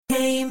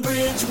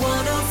Cambridge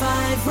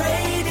 105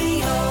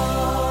 Radio.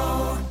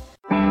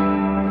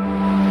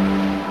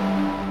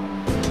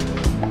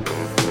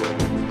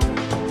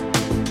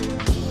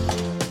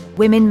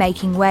 Women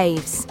Making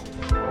Waves.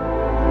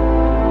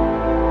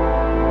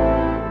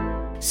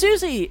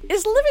 Susie,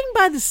 is living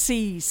by the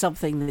sea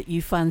something that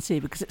you fancy?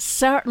 Because it's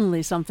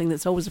certainly something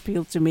that's always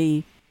appealed to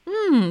me.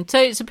 So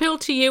it's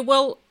appealed to you?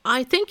 Well,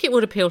 I think it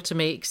would appeal to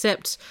me,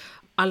 except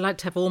I like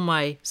to have all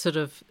my sort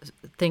of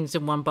things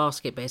in one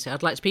basket, basically.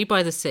 I'd like to be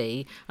by the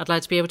sea. I'd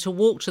like to be able to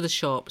walk to the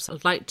shops.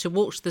 I'd like to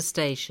walk to the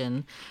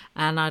station.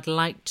 And I'd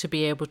like to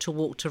be able to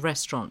walk to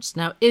restaurants.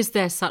 Now, is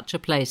there such a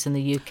place in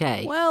the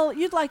UK? Well,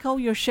 you'd like all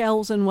your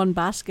shells in one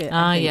basket.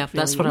 Ah, I think, yeah,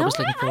 that's what I was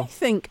looking for. I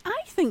think,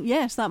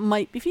 yes, that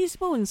might be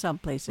feasible in some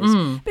places.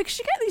 Because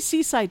you get these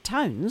seaside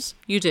towns.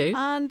 You do.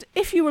 And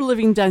if you were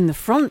living down the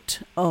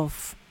front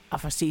of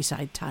a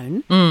seaside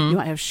town, you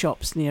might have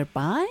shops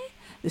nearby.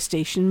 The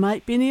station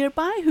might be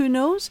nearby, who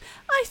knows?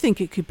 I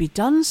think it could be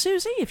done,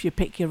 Susie, if you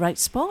pick your right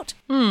spot.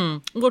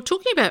 Well,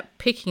 talking about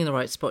picking the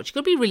right spot, you've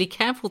got to be really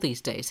careful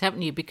these days,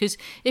 haven't you? Because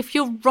if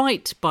you're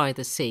right by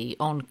the sea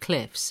on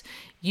cliffs,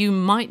 you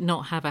might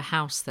not have a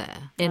house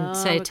there in,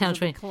 say, a town.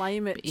 The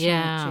climate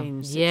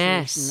change situation.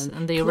 Yes,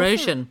 and the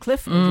erosion.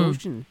 Cliff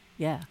erosion.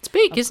 Yeah. It's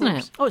big, isn't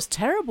it? Oh, it's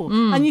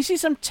terrible. And you see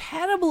some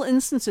terrible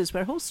instances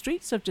where whole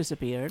streets have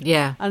disappeared.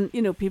 Yeah. And,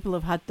 people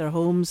have had their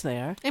homes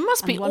there. It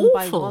must be one awful.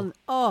 by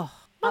one,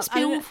 must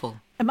be awful.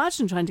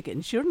 Imagine trying to get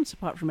insurance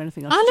apart from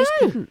anything else. I know. You just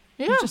couldn't.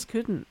 Yeah. You just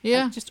couldn't.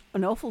 Yeah. Just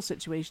an awful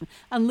situation.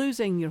 And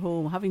losing your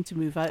home, having to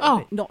move out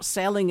of it, not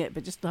selling it,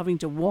 but just having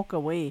to walk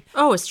away.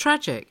 Oh, it's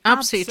tragic.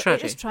 Absolutely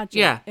tragic. It is tragic.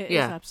 Yeah. It is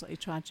absolutely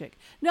tragic.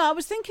 No, I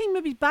was thinking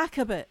maybe back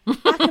a bit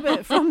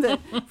from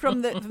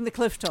the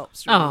cliff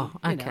tops. Really, oh,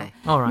 okay.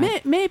 All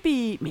right.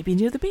 Maybe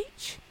near the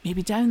beach.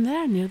 Maybe down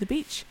there near the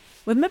beach.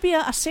 With maybe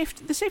the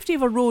safety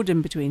of a road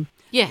in between.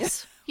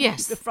 Yes.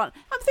 Yes. The front.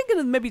 I'm thinking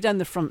of maybe down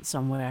the front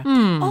somewhere.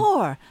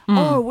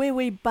 Or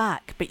way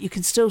back, but you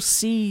can still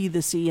see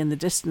the sea in the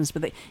distance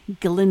with it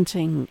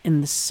glinting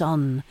in the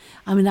sun.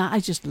 I mean, I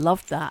just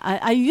loved that.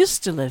 I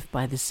used to live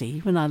by the sea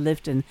when I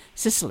lived in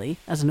Sicily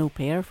as an au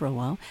pair for a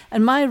while,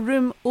 and my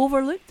room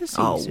overlooked the sea.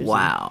 Oh, Susan.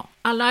 wow.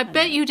 And I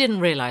bet you didn't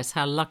realise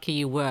how lucky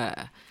you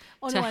were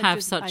to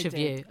have such a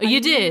view. Oh,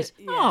 you did?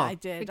 Yeah, I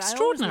did.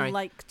 Extraordinary. I always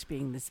liked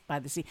being by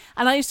the sea.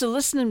 And I used to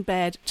listen in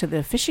bed to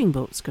the fishing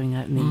boats going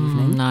out in the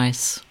evening.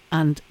 Nice.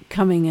 And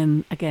coming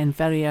in again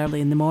very early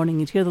in the morning,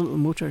 you'd hear the little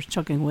motors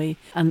chugging away.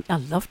 And I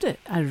loved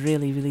it. I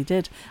really, really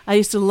did. I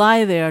used to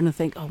lie there and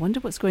think, I wonder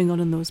what's going on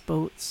in those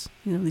boats.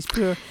 These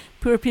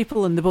poor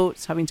people in the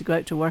boats having to go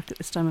out to work at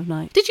this time of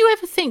night. Did you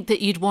ever think that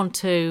you'd want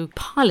to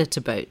pilot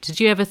a boat? Did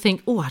you ever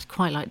think, I'd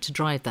quite like to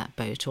drive that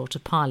boat or to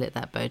pilot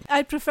that boat?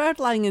 I preferred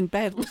lying in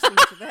bed listening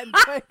to them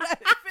going out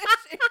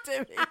fishing to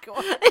me. Go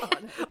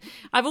on.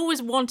 I've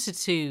always wanted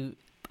to,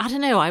 I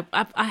don't know,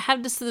 I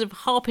have this sort of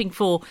harping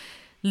for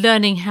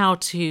learning how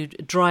to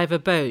drive a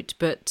boat,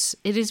 but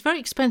it is very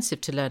expensive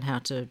to learn how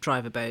to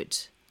drive a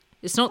boat.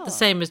 It's not the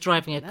same as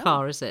driving a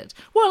car, is it?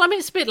 Well, I mean,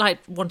 it's a bit like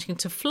wanting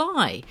to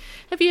fly.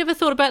 Have you ever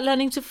thought about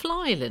learning to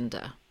fly,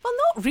 Linda? Well,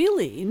 not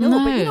really, no.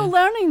 But,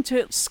 learning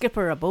to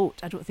skipper a boat,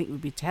 I don't think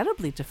would be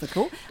terribly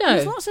difficult. No.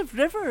 There's lots of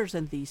rivers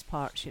in these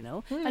parts, and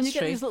you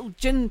get these little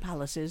gin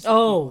palaces that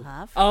Oh, people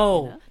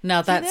have.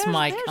 Now that's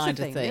my there's kind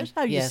the of thing. There's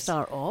how you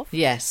start off.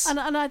 Yes.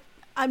 And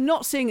I'm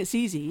not saying it's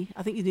easy.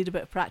 I think you need a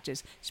bit of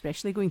practice,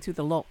 especially going through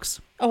the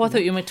locks. Oh, I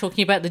thought you were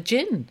talking about the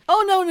gin.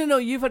 Oh, no.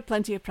 You've had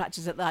plenty of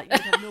practice at that.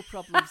 You'd have no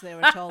problems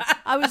there at all.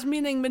 I was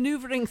meaning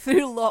manoeuvring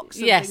through locks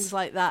and things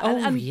like that.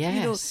 And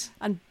yes.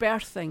 And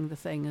berthing the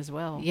thing as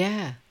well.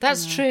 Yeah,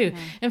 that's true.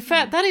 In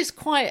fact, that is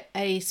quite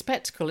a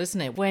spectacle, isn't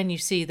it? When you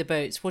see the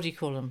boats, what do you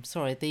call them?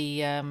 Sorry,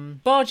 the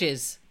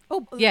barges.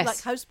 Oh, yes.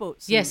 Like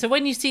houseboats. Yeah, so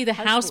when you see the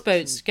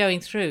houseboats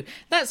going through,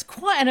 that's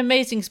quite an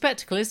amazing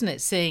spectacle, isn't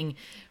it? Seeing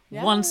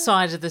one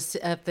side of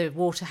the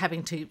water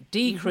having to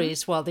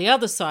decrease while the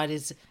other side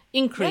is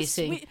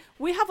increasing. Yes,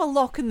 we have a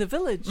lock in the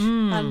village,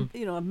 and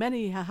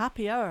many a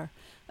happy hour.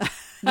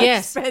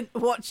 Yes, spent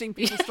watching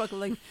people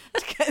struggling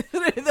to get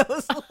through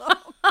those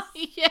locks.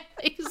 Yeah,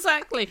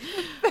 exactly.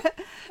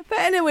 But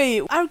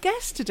anyway, our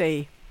guest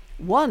today.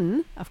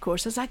 One, of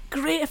course, has a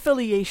great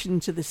affiliation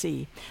to the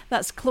sea.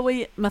 That's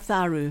Chloe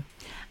Matharu.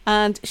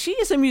 And she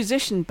is a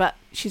musician, but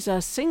she's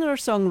a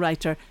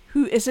singer-songwriter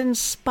who is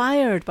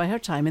inspired by her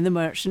time in the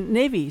Merchant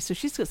Navy. So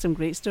she's got some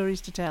great stories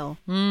to tell.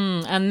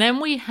 And then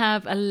we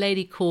have a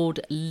lady called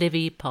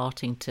Livy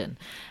Partington.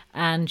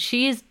 And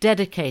she is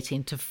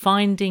dedicating to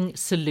finding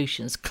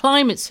solutions,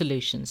 climate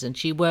solutions. And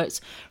she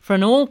works for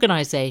an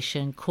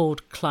organisation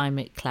called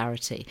Climate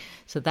Clarity.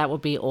 So that will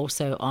be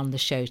also on the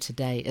show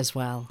today as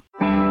well.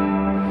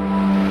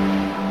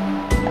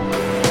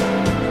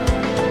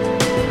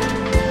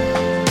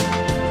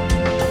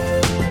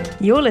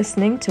 You're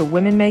listening to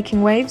Women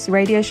Making Waves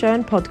radio show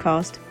and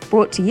podcast,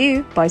 brought to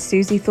you by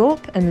Susie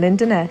Thorpe and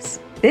Linda Ness.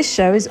 This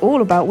show is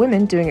all about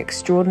women doing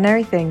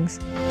extraordinary things.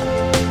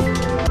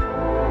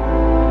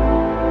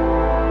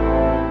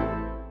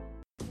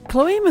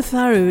 Chloe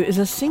Matharu is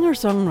a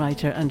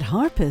singer-songwriter and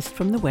harpist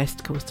from the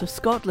west coast of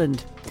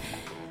Scotland.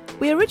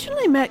 We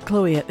originally met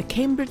Chloe at the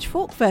Cambridge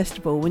Folk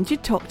Festival when she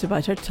talked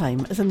about her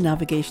time as a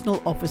navigational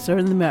officer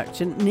in the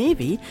Merchant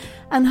Navy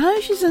and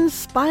how she's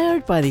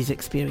inspired by these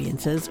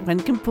experiences when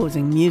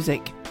composing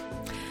music.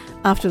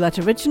 After that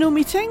original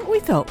meeting,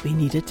 we thought we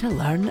needed to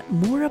learn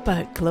more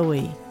about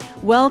Chloe.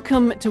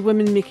 Welcome to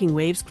Women Making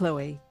Waves,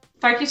 Chloe.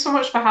 Thank you so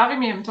much for having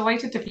me. I'm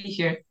delighted to be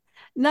here.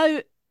 Now,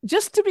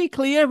 just to be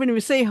clear, when we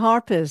say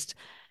harpist,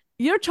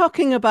 you're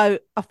talking about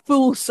a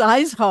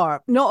full-size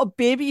harp, not a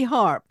baby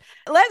harp.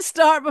 Let's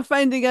start by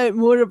finding out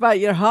more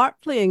about your harp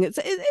playing. It's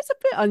a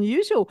bit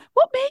unusual.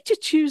 What made you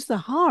choose the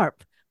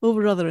harp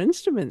over other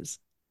instruments?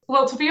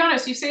 Well, to be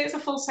honest, you say it's a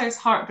full-size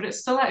harp, but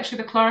it's still actually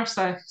the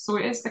clarsach, so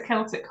it is the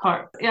Celtic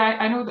harp. Yeah,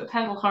 I know that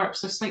pedal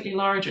harps are slightly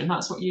larger, and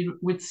that's what you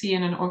would see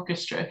in an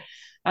orchestra.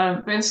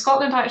 But in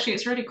Scotland, actually,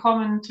 it's really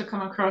common to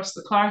come across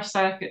the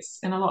clarsach. It's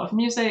in a lot of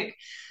music.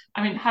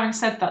 I mean, having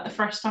said that, the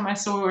first time I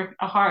saw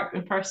a harp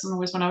in person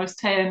was when I was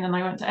 10 and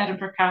I went to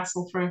Edinburgh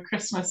Castle for a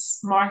Christmas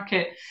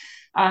market,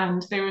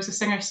 and there was a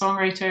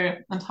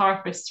singer-songwriter and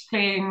harpist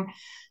playing,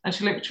 and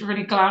she looked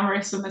really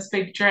glamorous in this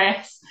big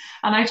dress,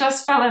 and I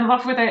just fell in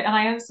love with it, and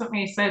I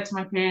instantly said to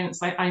my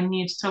parents, I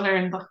need to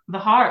learn the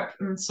harp.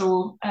 And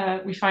so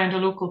we found a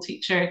local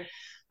teacher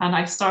and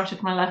I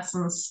started my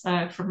lessons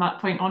from that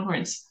point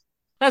onwards.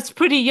 That's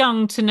pretty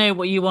young to know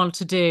what you want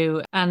to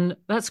do. And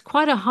that's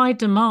quite a high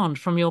demand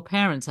from your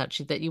parents,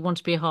 actually, that you want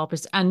to be a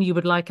harpist and you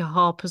would like a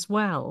harp as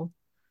well.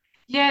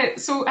 Yeah,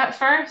 so at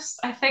first,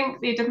 I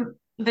think they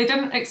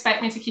didn't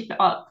expect me to keep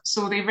it up.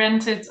 So they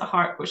rented a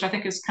harp, which I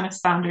think is kind of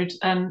standard.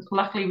 And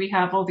luckily we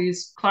have all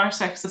these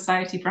Clarsach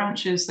Society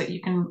branches that you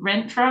can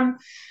rent from.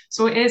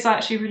 So it is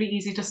actually really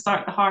easy to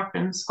start the harp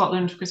in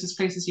Scotland because there's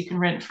places you can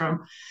rent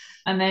from.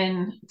 And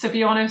then, to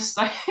be honest,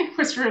 I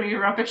was really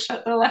rubbish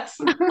at the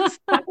lessons.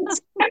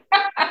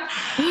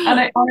 And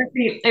it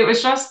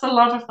was just the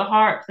love of the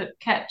harp that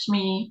kept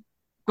me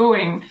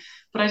going.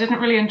 But I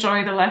didn't really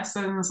enjoy the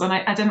lessons, and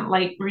I didn't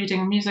like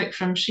reading music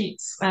from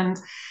sheets. And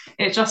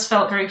it just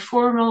felt very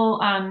formal.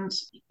 And,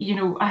 you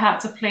know, I had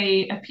to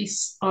play a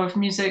piece of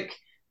music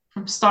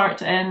from start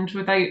to end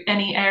without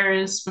any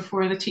errors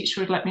before the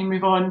teacher would let me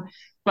move on.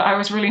 But I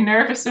was really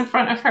nervous in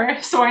front of her,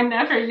 so I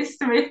never used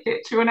to make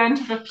it to an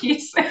end of a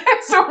piece.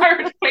 So I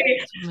would play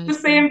the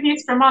same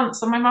piece for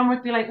months, and my mum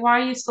would be like,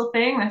 "Why are you still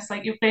playing this?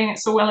 Like, you're playing it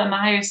so well in the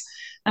house."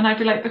 And I'd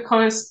be like,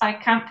 "Because I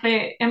can't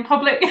play it in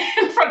public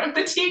in front of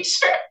the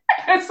teacher."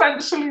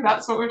 Essentially,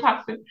 that's what would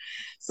happen.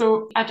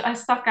 So I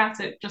stuck at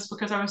it just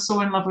because I was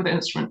so in love with the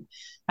instrument.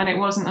 And it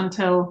wasn't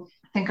until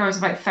I think I was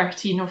about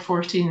 13 or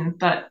 14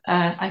 that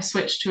I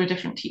switched to a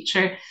different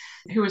teacher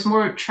who was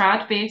more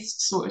trad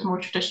based, so it was more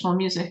traditional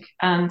music,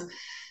 and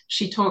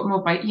she taught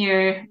more by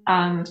ear,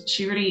 and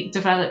she really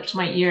developed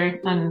my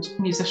ear and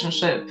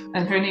musicianship.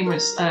 And her name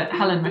was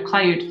Helen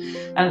MacLeod,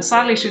 and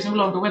sadly she's no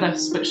longer with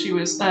us, but she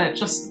was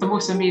just the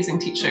most amazing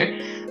teacher,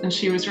 and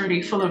she was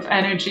really full of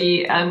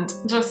energy and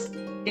just,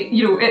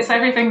 you know, it's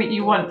everything that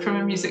you want from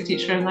a music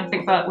teacher. And I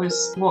think that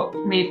was what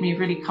made me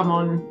really come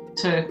on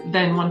to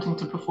then wanting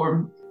to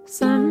perform.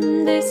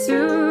 Someday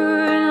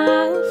soon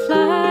I'll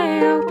fly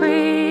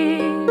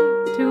away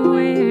to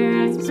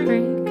where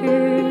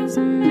icebreakers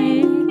are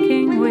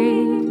making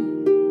way.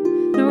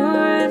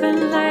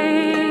 Northern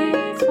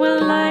lights will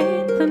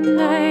light the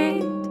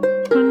night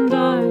when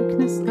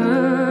darkness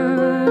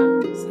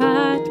comes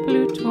at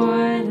blue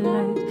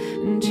twilight,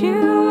 and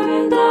you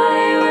and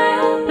I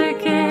will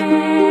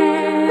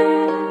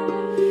begin.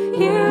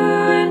 You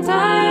and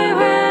I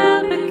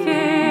will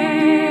begin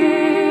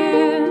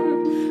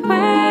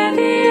where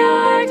the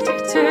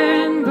Arctic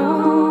tern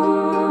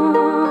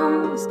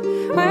goes,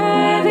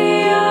 where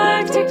the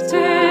Arctic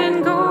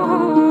tern goes.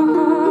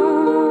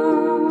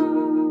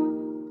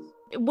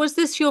 Was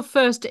this your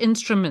first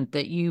instrument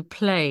that you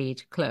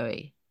played,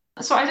 Chloe?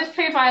 So I did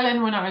play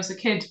violin when I was a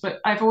kid, but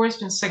I've always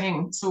been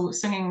singing. So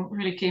singing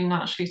really came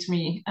naturally to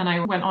me. And I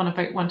went on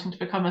about wanting to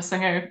become a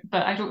singer,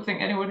 but I don't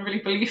think anyone really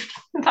believed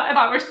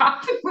that would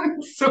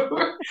happen.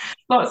 So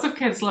lots of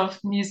kids love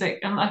music.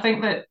 And I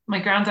think that my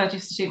granddad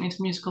used to take me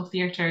to musical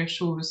theatre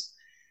shows.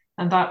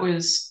 And that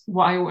was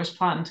what I always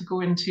planned to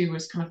go into,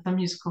 was kind of the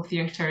musical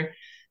theatre.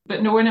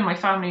 But no one in my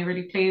family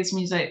really plays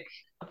music,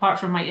 apart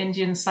from my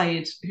Indian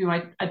side, who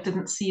I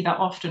didn't see that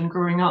often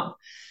growing up.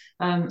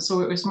 So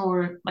it was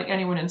more like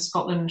anyone in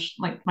Scotland,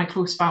 like my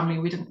close family,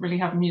 we didn't really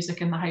have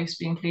music in the house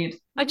being played.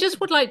 I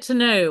just would like to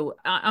know,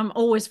 I'm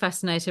always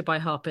fascinated by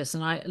harpists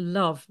and I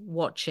love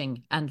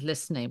watching and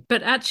listening,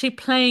 but actually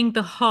playing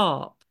the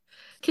harp,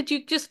 could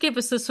you just give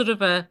us a sort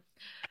of a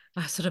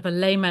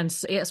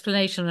layman's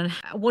explanation on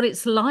what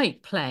it's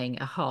like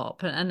playing a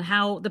harp and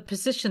how the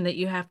position that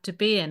you have to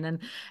be in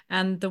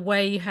and the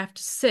way you have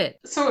to sit?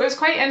 So it was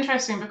quite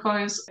interesting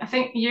because I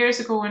think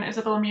years ago when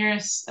Isabel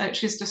Mears,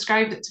 she's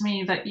described it to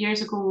me that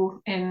years ago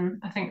in,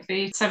 I think,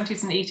 the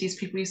 70s and 80s,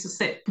 people used to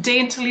sit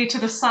daintily to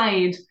the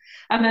side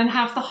and then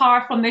have the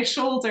harp on their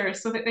shoulder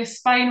so that their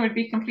spine would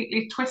be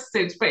completely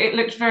twisted, but it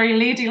looked very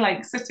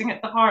ladylike sitting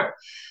at the harp.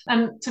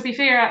 And to be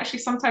fair, actually,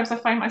 sometimes I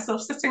find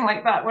myself sitting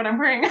like that when I'm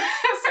wearing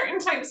certain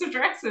types of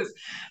dresses.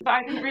 But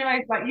I didn't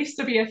realize that used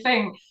to be a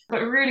thing.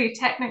 But really,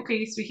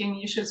 technically speaking,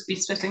 you should be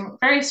sitting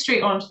very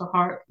straight onto the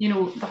harp. You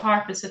know, the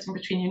harp is sitting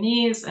between your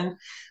knees, and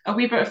a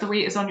wee bit of the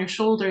weight is on your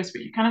shoulders,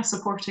 but you're kind of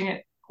supporting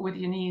it with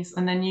your knees.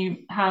 And then you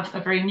have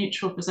a very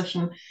neutral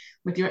position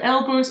with your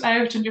elbows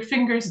out and your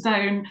fingers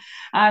down.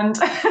 And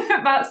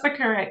that's the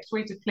correct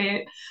way to play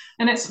it.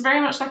 And it's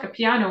very much like a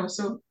piano.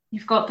 So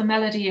you've got the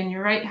melody in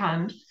your right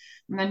hand,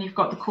 and then you've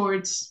got the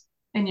chords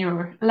in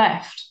your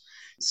left.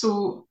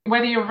 So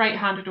whether you're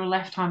right-handed or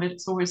left-handed,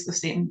 it's always the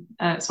same.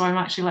 So I'm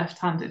actually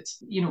left-handed.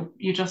 You know,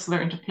 you just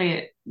learn to play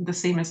it the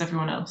same as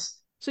everyone else.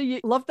 So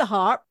you love the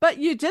harp, but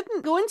you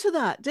didn't go into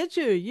that, did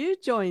you? You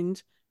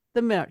joined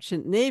the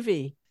Merchant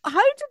Navy. How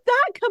did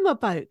that come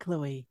about,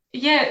 Chloe?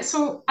 Yeah,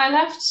 so I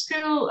left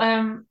school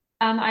and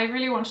I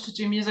really wanted to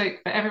do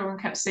music, but everyone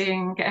kept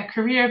saying, get a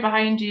career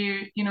behind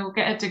you, you know,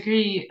 get a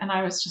degree. And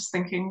I was just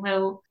thinking,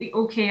 well,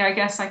 okay, I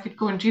guess I could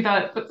go and do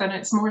that, but then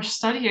it's more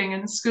studying,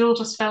 and school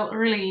just felt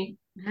really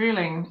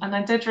grueling. And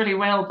I did really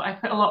well, but I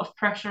put a lot of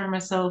pressure on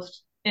myself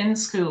in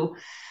school.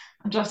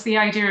 And just the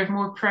idea of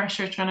more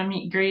pressure trying to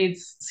meet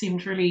grades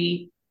seemed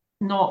really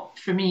not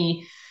for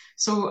me.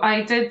 So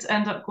I did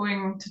end up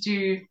going to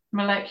do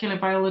molecular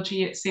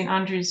biology at St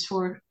Andrews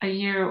for a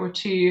year or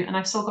two, and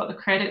I've still got the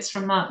credits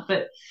from that,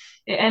 but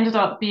it ended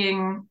up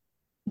being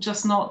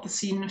just not the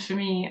scene for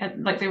me.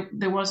 Like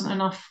there wasn't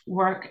enough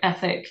work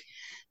ethic,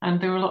 and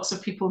there were lots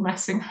of people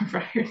messing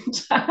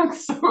around. And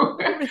so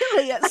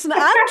Really? At St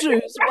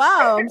Andrews?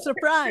 Wow, I'm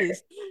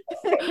surprised.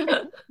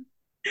 So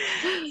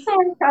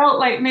I felt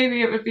like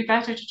maybe it would be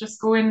better to just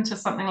go into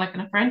something like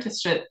an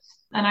apprenticeship.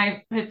 And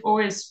I had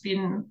always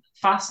been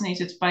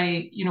fascinated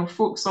by, you know,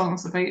 folk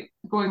songs about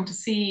going to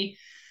sea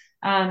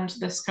and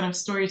this kind of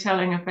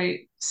storytelling about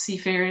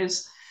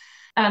seafarers.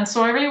 And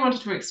so I really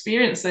wanted to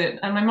experience it.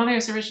 And my mother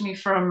is originally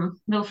from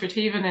Milford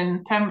Haven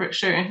in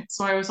Pembrokeshire.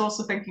 So I was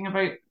also thinking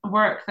about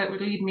work that would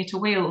lead me to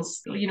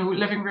Wales. You know,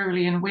 living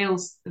rurally in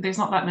Wales, there's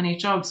not that many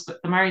jobs, but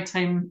the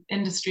maritime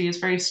industry is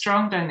very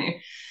strong down there.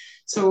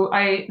 So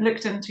I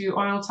looked into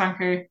oil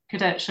tanker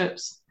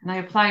cadetships and I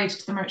applied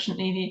to the Merchant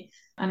Navy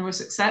and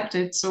was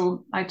accepted.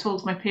 So I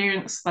told my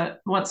parents that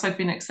once I'd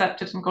been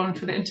accepted and gone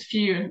for the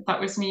interview, and that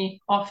was me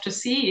off to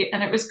sea.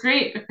 And it was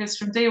great because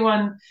from day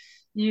one,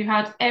 you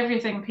had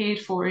everything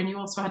paid for and you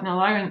also had an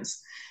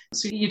allowance.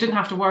 So you didn't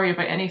have to worry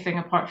about anything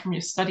apart from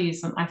your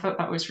studies. And I thought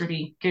that was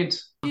really good.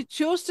 You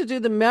chose to do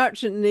the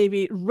Merchant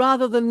Navy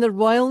rather than the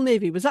Royal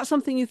Navy. Was that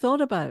something you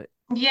thought about?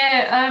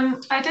 Yeah,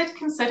 I did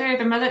consider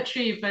the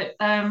military, but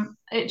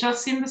it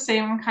just seemed the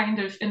same kind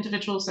of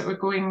individuals that were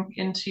going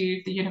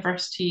into the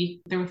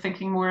university. They were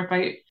thinking more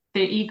about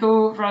their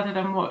ego rather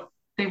than what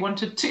they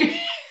wanted to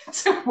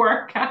to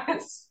work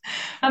as.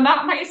 And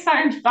that might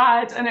sound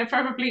bad, and it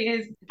probably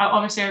is.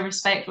 Obviously, I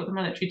respect what the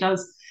military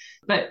does,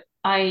 but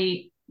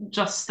I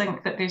just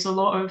think that there's a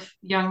lot of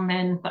young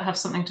men that have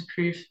something to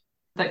prove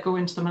that go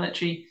into the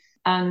military.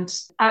 And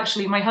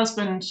actually, my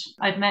husband,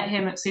 I'd met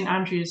him at St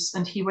Andrews,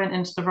 and he went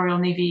into the Royal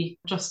Navy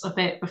just a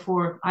bit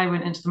before I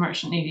went into the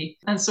Merchant Navy.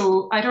 And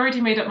so I'd already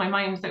made up my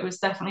mind that it was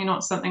definitely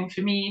not something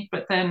for me.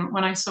 But then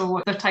when I saw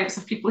what the types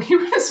of people he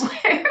was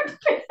with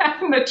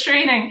and the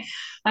training,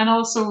 and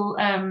also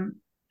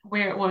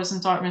where it was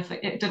in Dartmouth,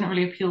 it didn't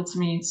really appeal to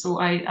me. So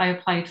I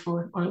applied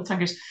for oil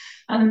tankers.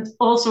 And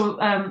also,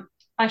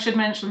 I should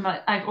mention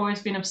that I've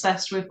always been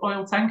obsessed with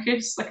oil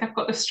tankers. Like I've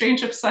got this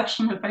strange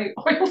obsession about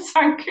oil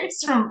tankers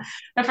from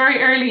a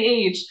very early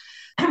age.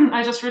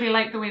 I just really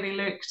liked the way they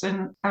looked,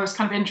 and I was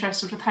kind of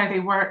interested with how they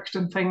worked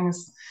and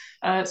things.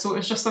 So it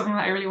was just something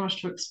that I really wanted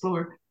to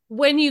explore.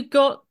 When you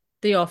got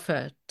the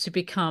offer to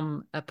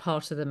become a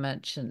part of the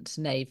Merchant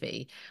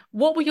Navy,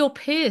 what were your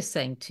peers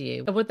saying to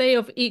you? Were they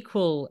of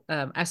equal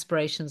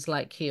aspirations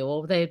like you,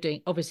 or were they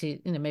doing, obviously,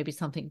 you know, maybe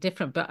something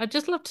different? But I'd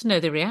just love to know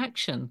the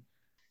reaction.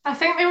 I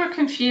think they were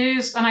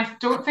confused, and I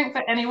don't think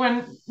that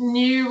anyone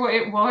knew what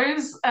it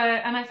was.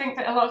 And I think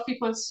that a lot of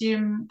people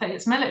assume that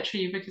it's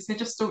military because they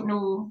just don't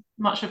know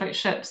much about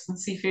ships and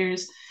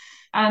seafarers.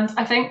 And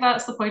I think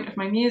that's the point of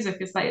my music,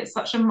 is that it's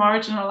such a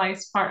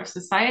marginalized part of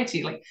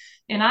society. Like,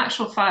 in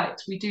actual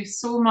fact, we do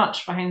so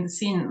much behind the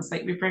scenes.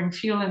 Like, we bring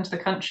fuel into the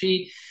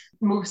country.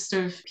 Most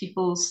of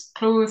people's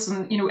clothes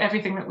and, you know,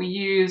 everything that we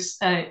use,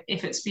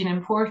 if it's been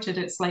imported,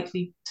 it's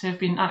likely to have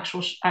been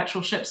actual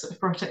ships that have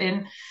brought it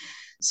in.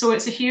 So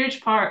it's a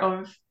huge part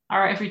of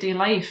our everyday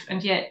life,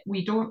 and yet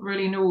we don't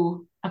really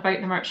know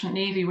about the Merchant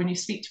Navy when you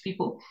speak to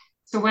people.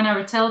 So when I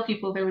would tell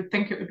people, they would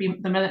think it would be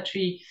the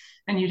military,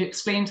 and you'd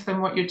explain to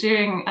them what you're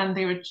doing, and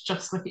they would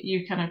just look at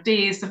you kind of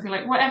dazed and be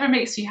like, whatever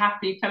makes you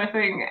happy, kind of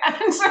thing.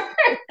 And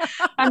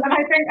then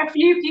I think a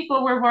few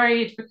people were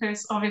worried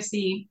because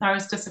obviously I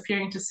was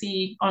disappearing to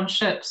sea on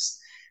ships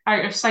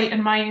out of sight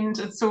and mind.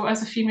 And so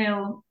as a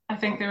female, I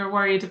think they were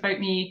worried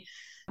about me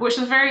which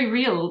is very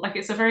real. Like,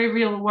 it's a very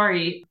real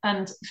worry.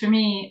 And for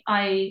me,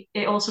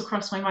 it also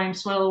crossed my mind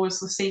as well, was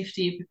the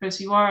safety, because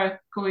you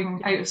are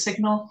going out of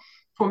signal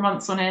for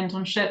months on end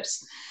on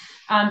ships.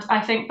 And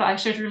I think that I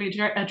should really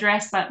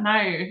address that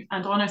now,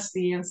 and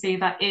honestly, and say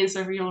that is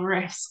a real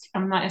risk.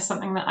 And that is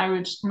something that I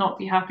would not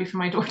be happy for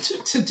my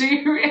daughter to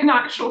do, in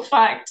actual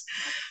fact.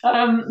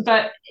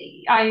 But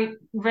I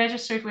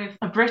registered with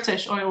a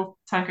British oil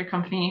tanker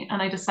company,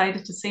 and I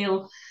decided to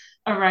sail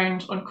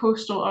around on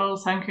coastal oil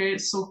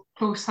tankers, so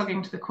close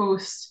hugging to the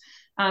coast.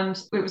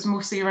 And it was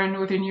mostly around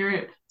Northern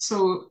Europe.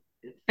 So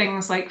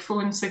things like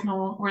phone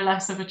signal were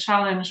less of a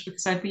challenge,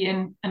 because I'd be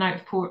in and out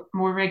of port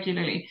more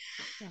regularly.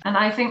 Yeah. And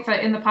I think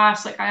that in the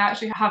past, like, I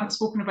actually haven't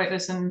spoken about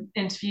this in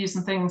interviews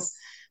and things,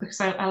 because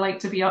I like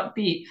to be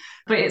upbeat,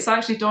 but it's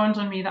actually dawned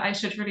on me that I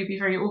should really be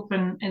very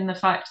open in the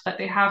fact that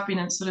there have been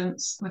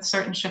incidents with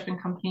certain shipping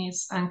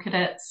companies and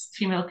cadets,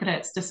 female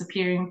cadets,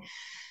 disappearing.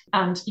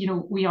 And, you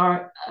know, we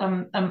are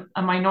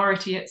a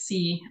minority at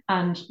sea,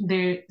 and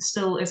there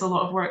still is a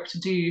lot of work to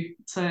do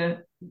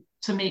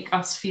to make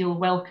us feel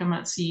welcome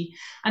at sea,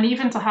 and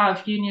even to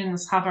have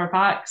unions have our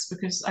backs,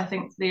 because I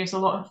think there's a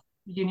lot of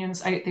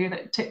unions out there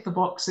that tick the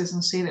boxes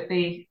and say that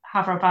they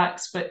have our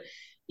backs. But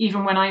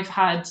even when I've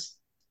had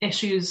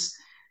issues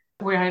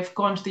where I've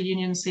gone to the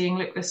union saying,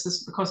 look, this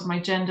is because of my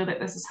gender that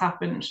this has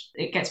happened,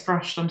 it gets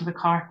brushed under the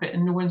carpet,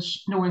 and no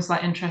one's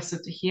that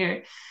interested to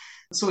hear.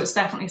 So it's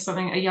definitely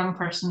something a young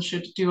person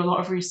should do a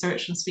lot of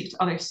research and speak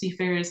to other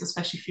seafarers,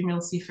 especially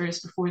female seafarers,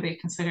 before they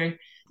consider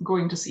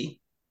going to sea.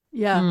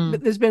 Yeah,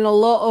 but there's been a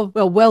lot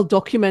of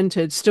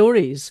well-documented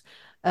stories,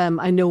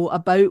 I know,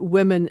 about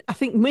women, I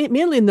think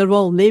mainly in the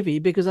Royal Navy,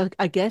 because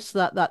I guess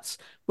that's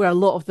where a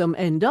lot of them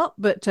end up.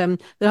 But there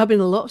have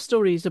been a lot of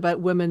stories about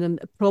women and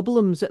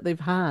problems that they've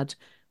had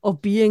of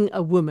being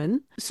a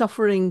woman,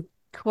 suffering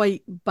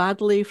quite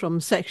badly from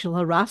sexual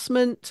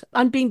harassment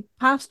and being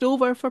passed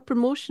over for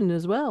promotion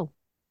as well.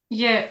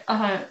 Yeah,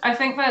 I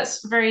think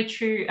that's very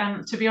true.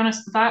 And to be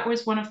honest, that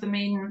was one of the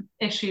main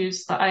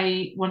issues that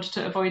I wanted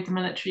to avoid the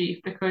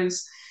military,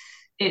 because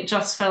it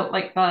just felt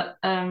like that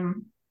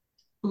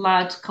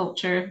lad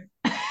culture.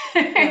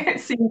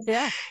 It seems,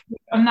 yeah.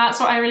 And that's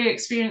what I really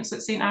experienced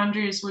at St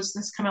Andrews, was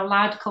this kind of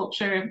lad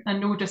culture and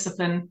no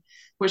discipline,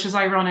 which is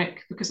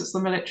ironic because it's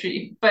the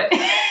military. But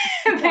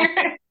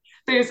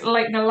there's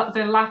like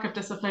the lack of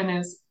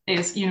discipline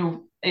is you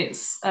know,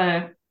 it's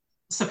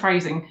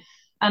surprising.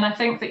 And I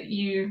think that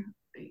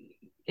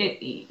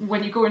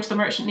when you go into the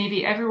Merchant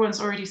Navy,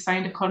 everyone's already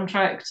signed a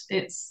contract.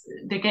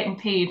 They're getting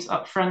paid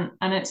up front,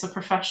 and it's a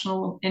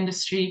professional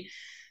industry.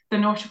 The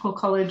Nautical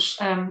College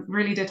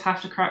really did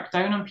have to crack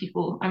down on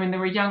people. I mean, there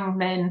were young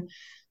men,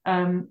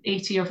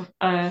 80 of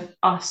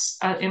us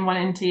in one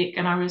intake,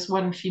 and I was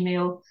one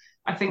female.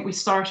 I think we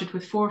started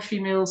with 4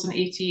 females and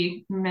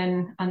 80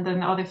 men, and then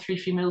the other 3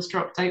 females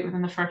dropped out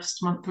within the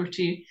first month or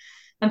 2.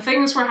 And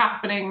things were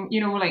happening, you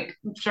know, like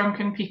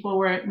drunken people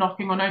were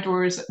knocking on our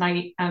doors at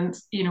night, and,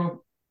 you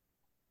know,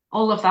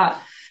 all of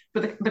that.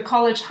 But the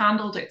college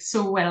handled it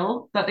so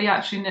well that they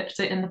actually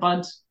nipped it in the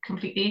bud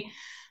completely.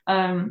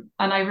 And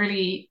I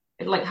really,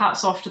 like,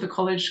 hats off to the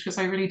college, because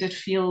I really did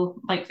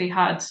feel like they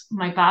had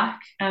my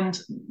back, and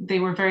they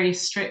were very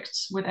strict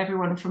with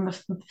everyone from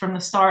the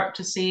start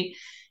to say,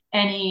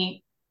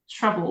 any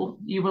trouble,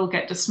 you will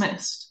get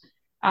dismissed.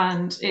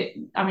 And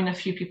a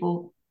few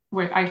people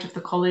were out of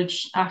the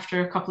college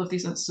after a couple of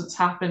these incidents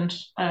happened.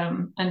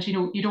 And, you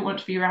know, you don't want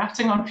to be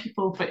ratting on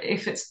people, but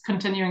if it's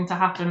continuing to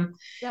happen,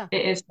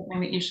 it is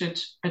something that you should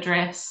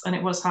address. And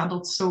it was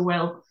handled so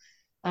well.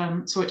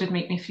 So it did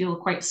make me feel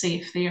quite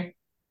safe there.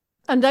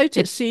 And out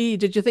at sea,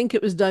 did you think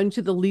it was down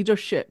to the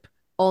leadership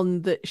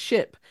on the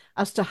ship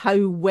as to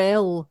how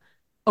well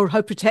or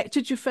how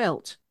protected you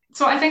felt?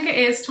 So I think it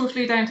is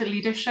totally down to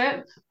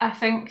leadership. I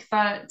think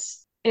that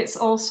it's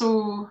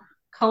also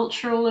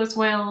cultural as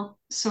well.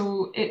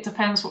 So it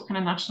depends what kind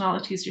of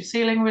nationalities you're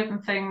sailing with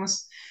and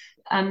things.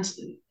 And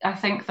I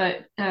think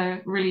that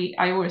really,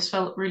 I always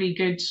felt really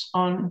good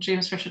on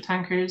James Fisher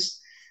tankers.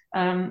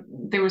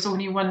 There was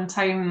only one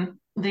time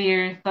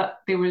there that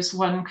there was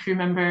one crew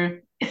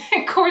member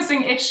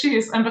causing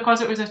issues, and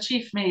because it was a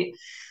chief mate,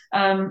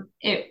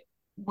 it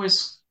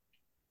was,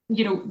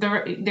 you know,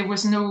 there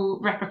was no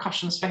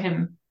repercussions for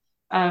him.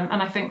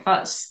 And I think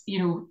that's, you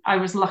know, I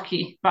was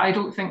lucky, but I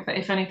don't think that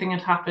if anything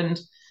had happened,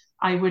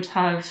 I would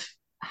have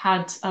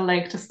had a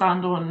leg to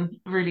stand on,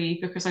 really,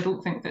 because I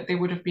don't think that there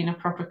would have been a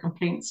proper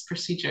complaints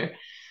procedure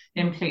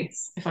in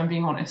place, if I'm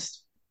being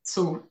honest.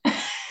 So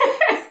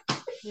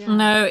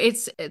No,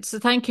 it's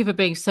thank you for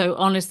being so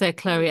honest there,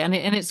 Chloe, and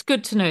it's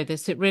good to know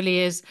this. It really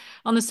is.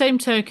 On the same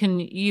token,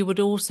 you would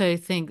also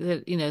think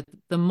that, you know,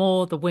 the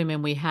more the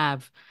women we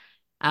have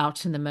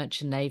out in the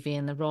Merchant Navy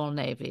and the Royal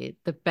Navy,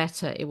 the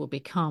better it will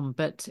become.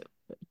 But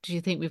do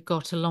you think we've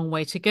got a long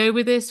way to go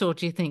with this, or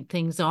do you think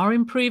things are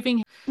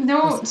improving?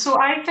 No, so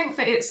I think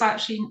that it's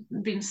actually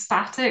been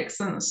static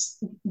since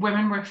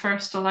women were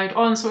first allowed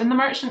on. So in the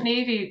Merchant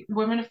Navy,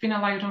 women have been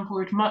allowed on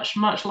board much,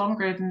 much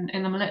longer than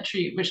in the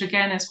military, which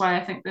again is why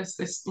I think there's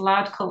this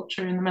lad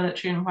culture in the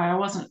military and why I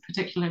wasn't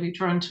particularly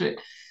drawn to it.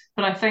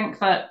 But I think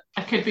that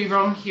I could be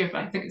wrong here,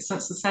 but I think it's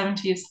since the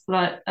 70s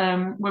that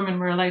women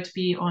were allowed to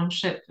be on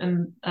ship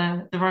in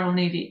the Royal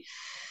Navy.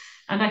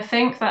 And I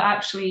think that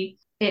actually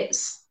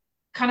it's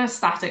kind of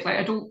static.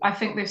 Like I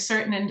think there's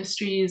certain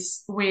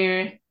industries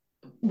where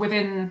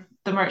within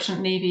the merchant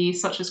navy,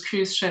 such as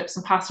cruise ships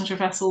and passenger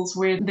vessels,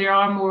 where there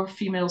are more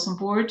females on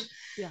board.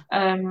 Yeah.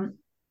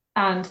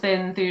 And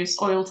then there's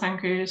oil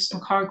tankers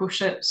and cargo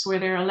ships where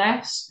there are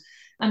less.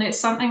 And it's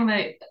something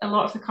that a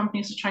lot of the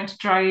companies are trying to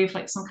drive,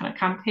 like some kind of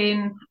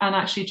campaign. And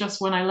actually,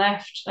 just when I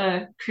left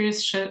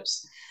cruise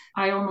ships,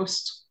 I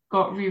almost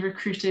got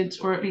re-recruited,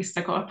 or at least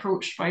I got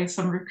approached by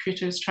some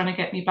recruiters trying to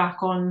get me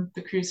back on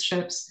the cruise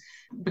ships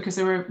because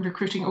they were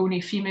recruiting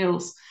only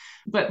females.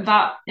 But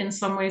that in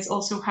some ways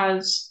also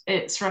has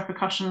its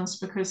repercussions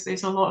because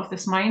there's a lot of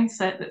this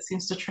mindset that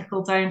seems to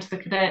trickle down to the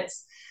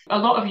cadets. A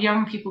lot of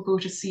young people go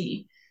to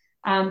sea.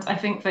 And I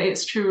think that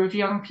it's true of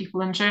young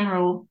people in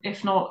general,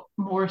 if not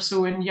more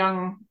so in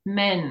young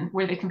men,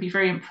 where they can be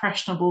very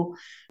impressionable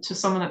to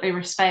someone that they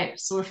respect.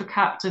 So if a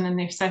captain in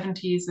their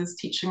 70s is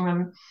teaching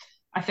them,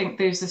 I think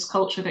there's this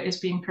culture that is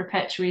being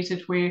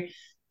perpetuated where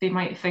they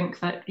might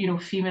think that, you know,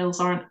 females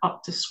aren't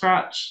up to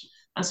scratch.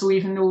 And so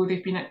even though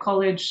they've been at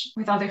college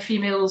with other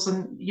females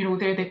and, you know,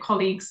 they're their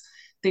colleagues,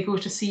 they go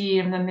to sea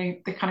and then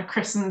they kind of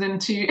christened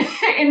into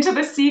into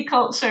the sea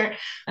culture,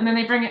 and then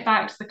they bring it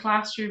back to the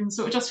classroom.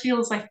 So it just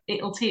feels like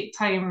it'll take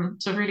time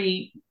to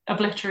really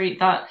obliterate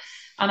that.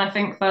 And I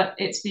think that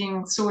it's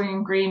being so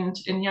ingrained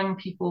in young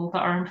people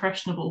that are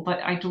impressionable, but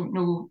I don't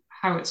know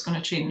how it's going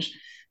to change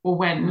or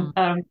when.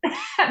 And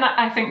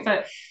I think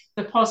that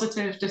the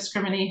positive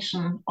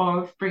discrimination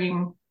of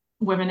bringing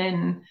women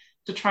in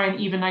to try and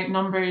even out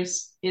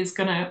numbers is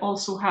going to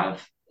also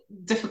have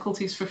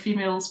difficulties for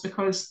females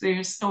because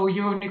there's, oh,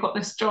 you only got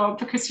this job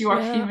because you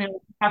are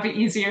female, have it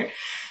easier.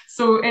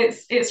 So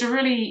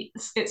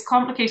it's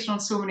complicated on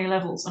so many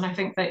levels, and I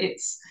think that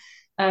it's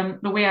the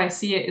way I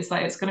see it is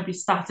that it's going to be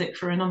static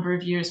for a number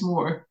of years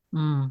more.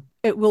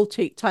 It will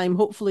take time.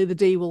 Hopefully the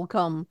day will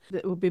come that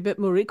it will be a bit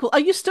more equal. Are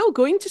you still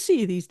going to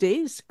sea these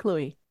days,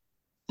 Chloe?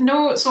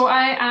 No, so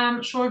I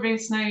am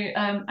shore-based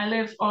now. I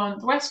live on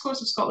the west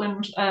coast of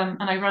Scotland,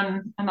 and I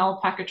run an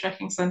alpaca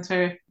trekking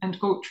centre and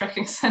goat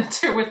trekking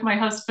centre with my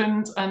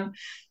husband and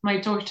my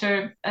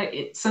daughter.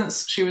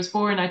 Since she was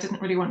born, I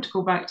didn't really want to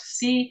go back to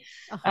sea,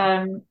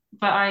 but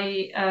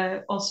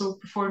I also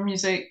perform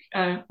music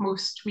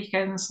most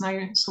weekends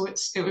now, so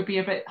it would be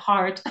a bit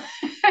hard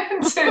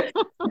to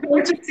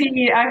go to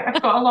sea.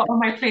 I've got a lot on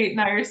my plate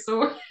now,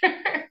 so...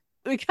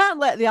 We can't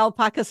let the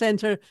alpaca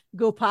centre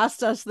go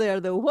past us there,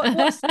 though.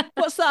 What's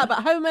that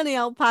about? How many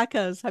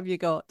alpacas have you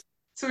got?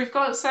 So we've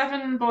got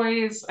 7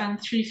 boys and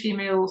 3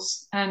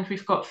 females, and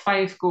we've got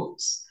 5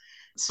 goats.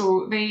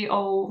 So they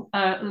all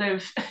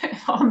live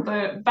on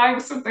the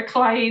banks of the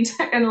Clyde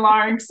in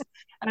Largs,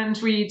 and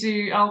we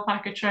do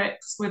alpaca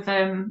treks with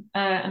them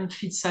and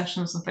feed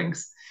sessions and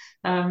things.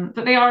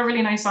 But they are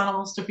really nice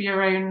animals to be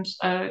around.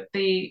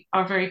 They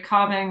are very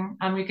calming,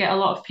 and we get a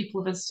lot of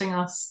people visiting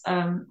us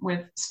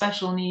with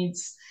special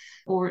needs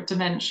or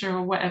dementia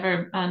or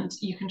whatever, and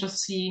you can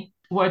just see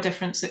what a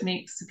difference it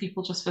makes to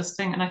people just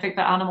visiting. And I think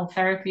that animal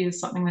therapy is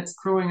something that's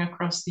growing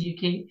across the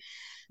UK.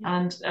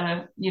 And,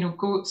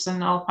 goats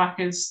and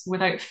alpacas,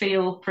 without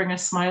fail, bring a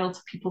smile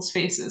to people's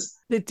faces.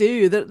 They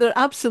do. They're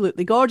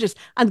absolutely gorgeous.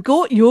 And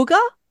goat yoga?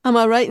 Am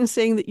I right in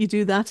saying that you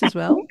do that as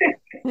well?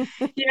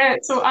 Yeah,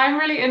 so I'm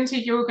really into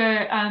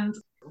yoga, and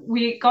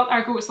we got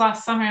our goats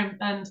last summer,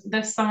 and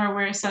this summer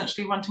we're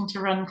essentially wanting to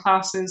run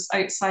classes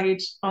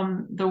outside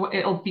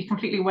it'll be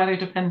completely weather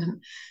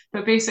dependent.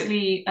 But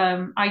basically,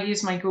 I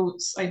use my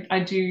goats, I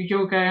do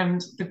yoga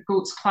and the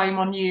goats climb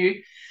on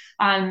you,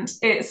 and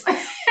it's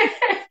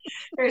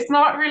it's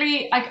not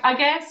really, I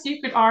guess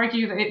you could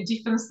argue that it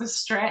deepens the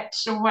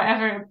stretch or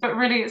whatever, but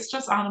really it's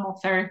just animal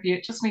therapy.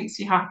 It just makes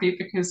you happy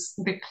because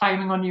they're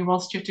climbing on you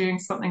whilst you're doing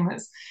something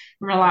that's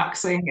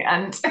relaxing,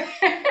 and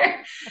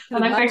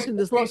and I think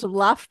there's lots of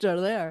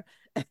laughter there.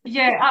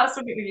 Yeah,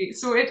 absolutely.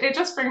 So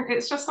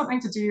it's just something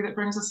to do that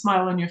brings a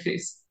smile on your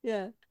face.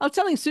 Yeah. I was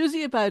telling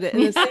Susie about it,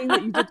 and the saying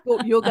that you did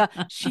goat yoga,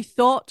 she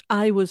thought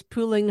I was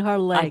pulling her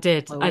leg. I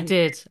did.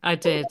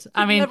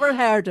 I mean, never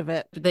heard of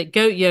it. That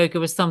goat yoga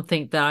was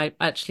something that I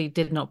actually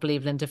did not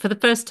believe, Linda, for the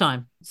first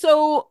time.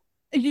 So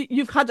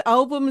you've had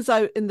albums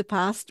out in the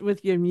past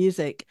with your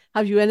music.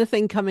 Have you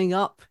anything coming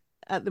up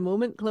at the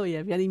moment, Chloe?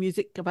 Have you any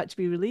music about to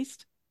be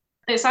released?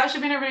 It's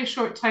actually been a really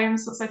short time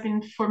since I've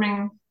been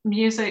performing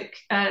music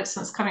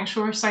since coming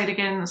shoreside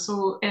again.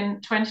 So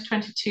in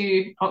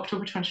 2022,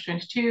 October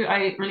 2022,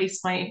 I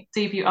released my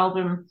debut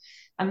album,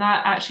 and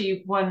that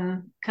actually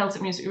won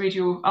Celtic Music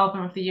Radio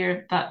Album of the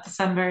Year that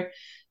December.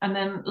 And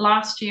then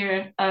last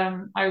year,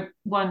 I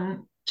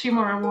won 2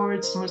 more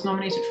awards and was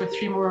nominated for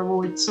 3 more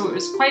awards. So it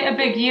was quite a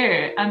big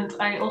year. And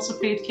I also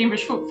played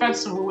Cambridge Folk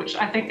Festival, which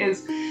I think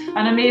is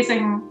an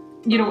amazing,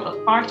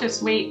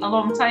 artists wait a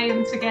long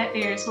time to get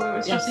there. So it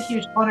was just a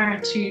huge honour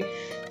to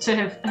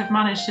have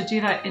managed to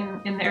do that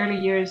in the early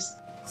years.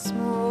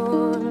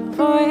 Small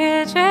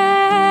voyages,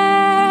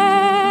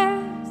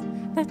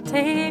 that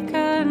take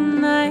a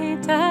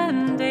night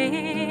and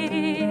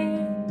day,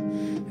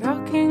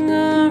 rocking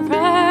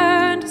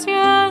around as you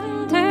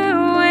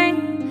underway,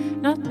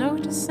 not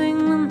noticing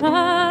the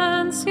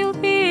months you'll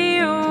be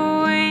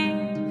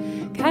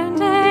away,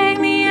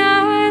 counting the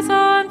hours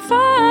on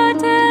for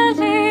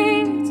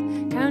delays,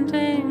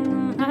 counting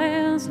the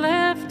miles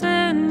left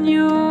in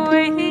your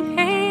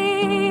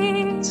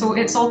way. So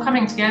it's all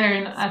coming together,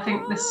 and I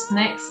think this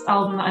next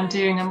album that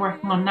I'm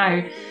working on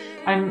now,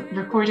 I'm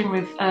recording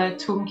with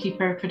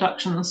Tonekeeper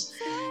Productions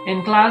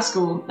in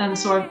Glasgow, and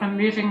so I'm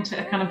moving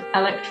to a kind of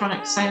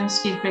electronic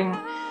soundscaping,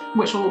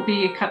 which will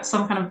be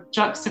some kind of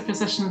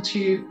juxtaposition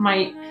to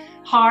my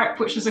harp,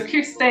 which is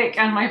acoustic,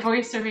 and my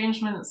voice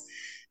arrangements.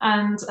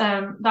 And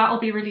that'll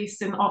be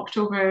released in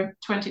October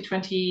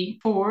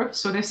 2024,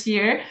 so this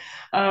year.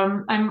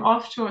 I'm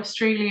off to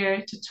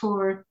Australia to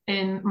tour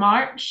in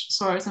March,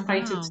 so I was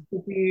invited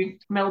to the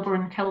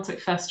Melbourne Celtic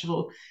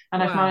Festival,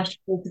 and I've managed to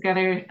pull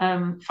together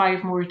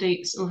 5 more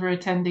dates over a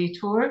 10-day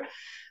tour.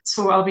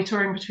 So I'll be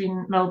touring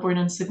between Melbourne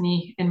and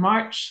Sydney in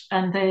March,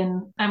 and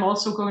then I'm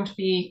also going to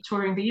be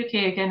touring the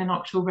UK again in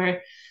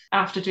October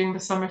after doing the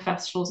summer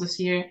festivals this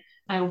year.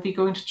 I will be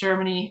going to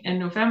Germany in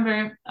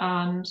November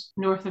and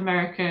North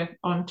America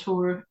on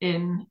tour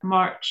in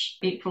March,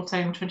 April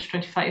time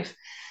 2025.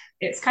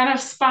 It's kind of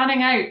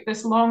spanning out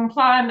this long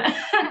plan,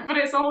 but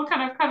it's all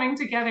kind of coming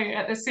together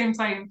at the same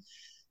time.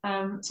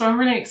 So I'm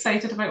really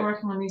excited about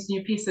working on these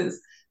new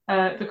pieces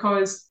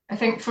because I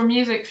think for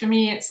music, for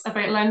me, it's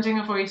about lending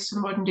a voice to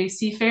the modern day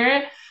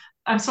seafarer.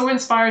 I'm so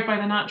inspired by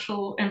the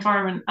natural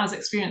environment as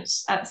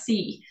experienced at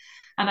sea.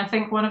 And I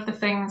think one of the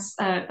things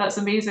that's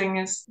amazing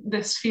is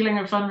this feeling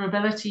of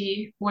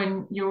vulnerability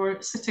when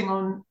you're sitting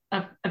on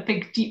a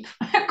big, deep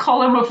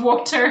column of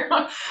water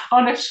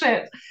on a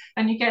ship,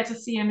 and you get to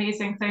see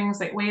amazing things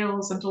like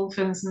whales and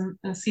dolphins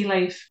and sea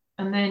life.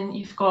 And then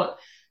you've got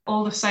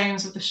all the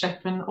sounds of the ship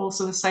and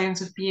also the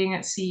sounds of being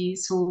at sea.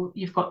 So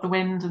you've got the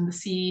wind and the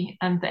sea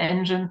and the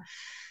engine.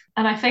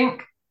 And I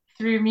think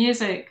through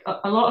music,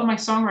 a lot of my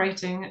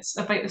songwriting, it's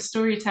about the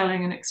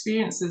storytelling and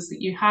experiences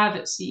that you have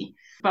at sea.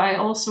 But I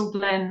also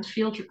blend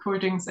field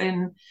recordings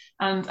in,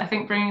 and I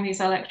think bringing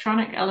these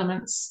electronic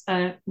elements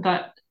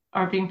that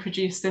are being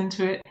produced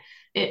into it,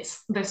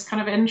 it's this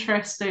kind of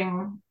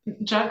interesting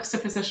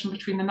juxtaposition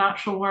between the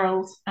natural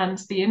world and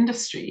the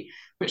industry,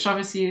 which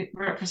obviously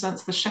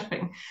represents the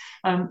shipping.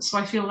 So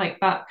I feel like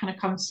that kind of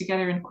comes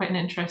together in quite an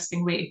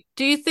interesting way.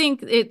 Do you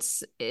think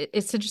it's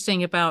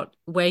interesting about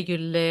where you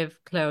live,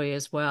 Chloe,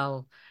 as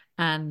well,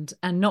 and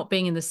not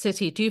being in the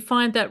city? Do you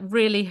find that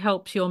really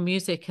helps your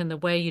music and the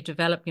way you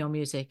develop your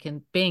music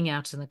and being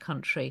out in the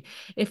country?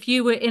 If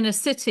you were in a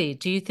city,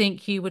 do you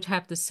think you would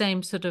have the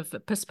same sort of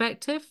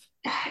perspective?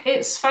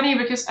 It's funny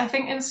because I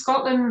think in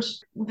Scotland,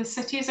 the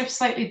cities are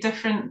slightly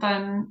different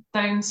than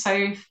down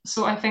south.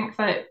 So I think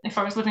that if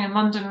I was living in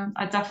London,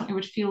 I definitely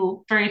would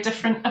feel very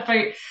different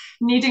about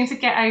needing to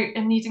get out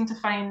and needing to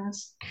find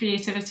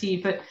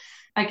creativity. But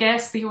I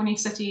guess the only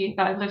city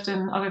that I've lived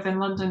in other than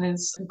London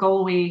is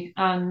Galway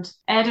and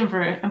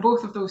Edinburgh. And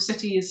both of those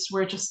cities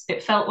were just,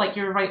 it felt like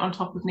you're right on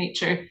top of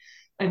nature.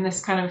 In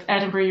this kind of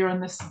Edinburgh, you're on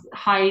this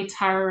high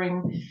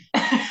towering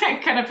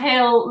kind of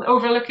hill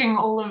overlooking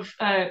all of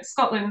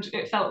Scotland,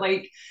 it felt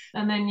like.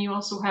 And then you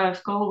also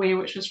have Galway,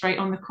 which was right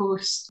on the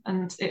coast,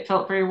 and it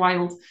felt very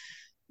wild.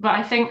 But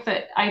I think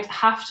that I'd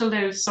have to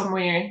live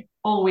somewhere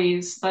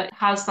always that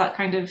has that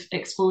kind of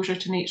exposure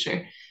to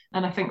nature.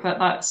 And I think that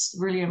that's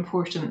really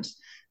important.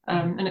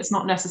 And it's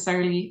not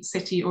necessarily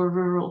city or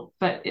rural,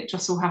 but it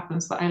just so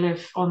happens that I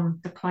live on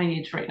the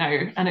Clyde right now,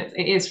 and it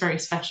is very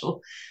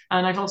special.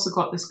 And I've also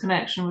got this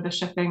connection with the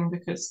shipping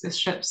because there's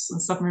ships and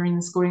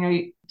submarines going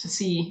out to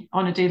sea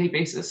on a daily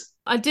basis.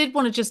 I did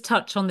want to just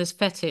touch on this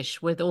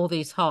fetish with all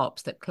these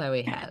harps that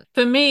Chloe has.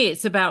 For me,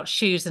 it's about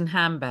shoes and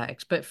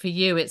handbags, but for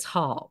you, it's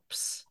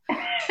harps.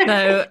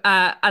 So,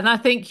 and I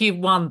think you've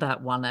won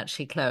that one,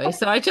 actually, Chloe.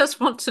 So I just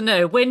want to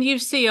know, when you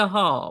see a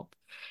harp,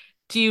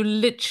 do you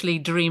literally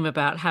dream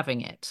about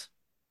having it?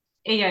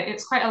 Yeah,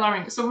 it's quite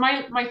alarming. So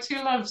my two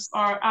loves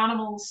are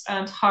animals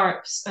and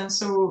harps, and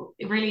so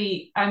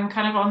really I'm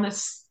kind of on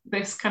this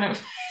kind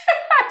of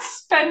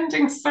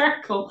spending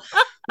circle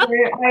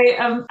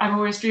where I'm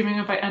always dreaming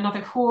about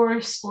another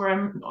horse, or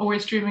I'm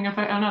always dreaming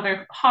about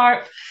another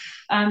harp.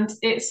 And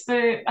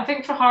I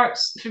think for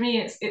harps, for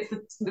me, it's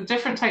the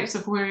different types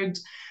of wood,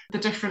 the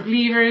different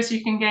levers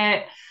you can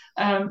get,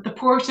 the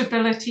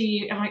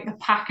portability and like the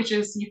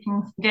packages you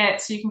can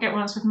get. So you can get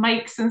ones with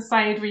mics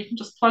inside where you can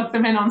just plug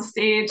them in on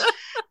stage.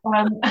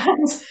 And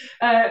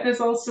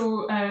there's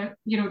also,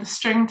 the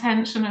string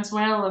tension as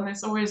well. And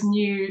there's always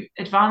new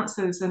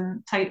advances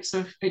and types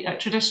of,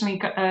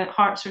 traditionally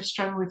harps are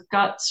strung with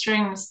gut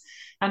strings.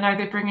 And now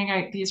they're bringing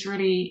out these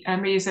really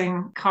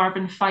amazing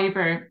carbon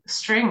fiber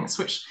strings,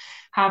 which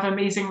have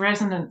amazing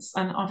resonance.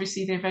 And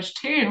obviously they're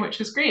vegetarian, which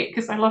is great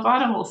because I love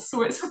animals.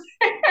 So it's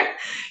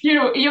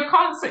you're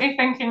constantly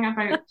thinking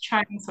about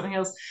trying something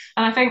else.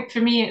 And I think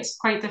for me, it's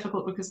quite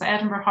difficult because the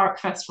Edinburgh Harp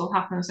Festival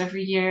happens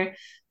every year.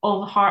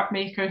 All the harp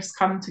makers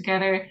come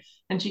together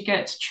and you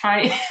get to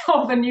try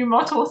all the new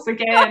models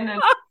again.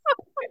 And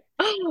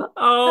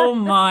Oh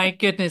my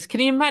goodness. Can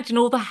you imagine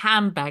all the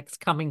handbags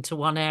coming to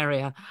one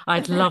area?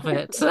 I'd love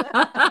it.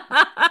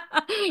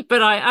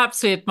 But I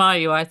absolutely admire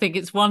you. I think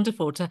it's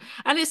wonderful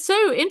and it's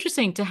so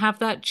interesting to have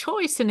that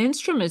choice in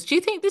instruments. Do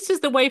you think this is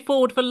the way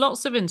forward for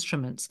lots of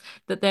instruments,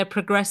 that they're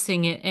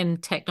progressing in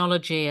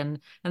technology and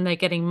they're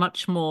getting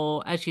much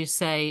more, as you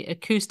say,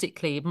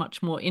 acoustically,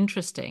 much more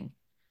interesting?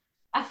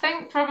 I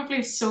think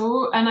probably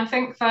so. And I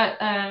think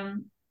that,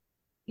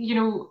 you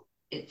know,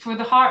 for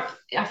the harp,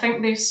 I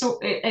think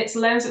it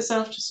lends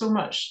itself to so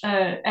much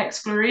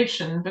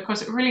exploration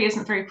because it really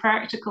isn't very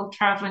practical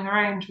traveling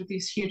around with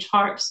these huge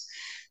harps.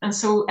 And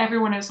so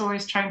everyone is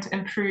always trying to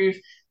improve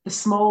the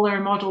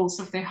smaller models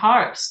of the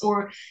harps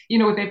or,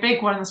 the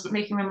big ones, but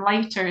making them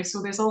lighter.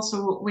 So there's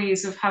also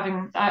ways of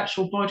having the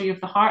actual body of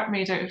the harp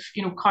made out of,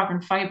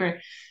 carbon fiber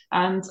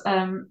and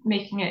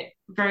making it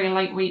very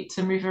lightweight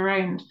to move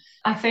around.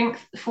 I think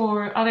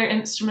for other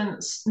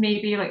instruments,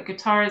 maybe like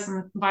guitars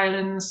and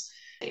violins,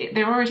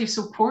 they're already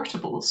so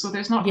portable, so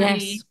there's not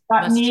really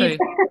that need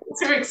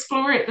to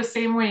explore it the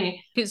same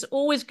way. It's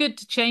always good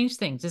to change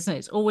things, isn't it?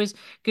 It's always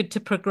good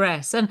to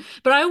progress.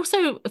 But I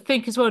also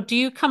think as well, do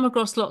you come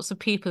across lots of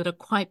people that are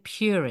quite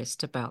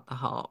purist about the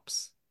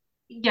harps?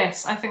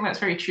 Yes, I think that's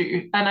very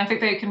true. And I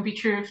think that it can be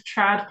true of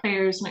trad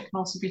players and it can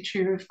also be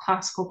true of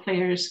classical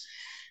players.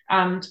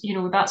 And,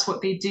 that's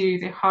what they do,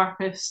 they're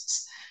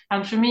harpists.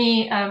 And for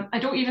me, I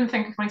don't even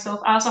think of myself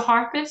as a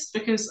harpist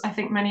because I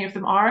think many of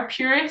them are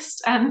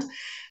purist. And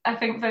I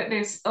think that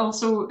there's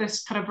also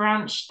this kind of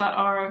branch that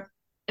are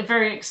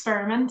very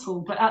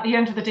experimental, but at the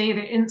end of the day,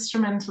 they're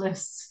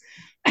instrumentalists.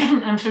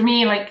 And for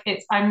me,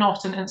 I'm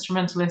not an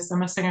instrumentalist,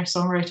 I'm a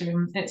singer-songwriter,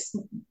 and it's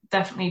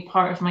definitely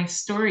part of my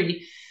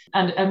story.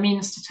 And a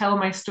means to tell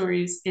my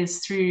stories is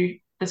through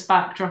this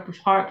backdrop of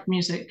harp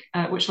music,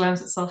 which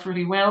lends itself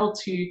really well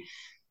to.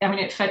 I mean,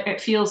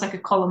 it feels like a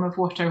column of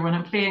water when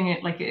I'm playing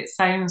it. Like it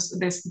sounds,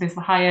 there's the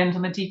high end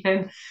and the deep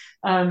end,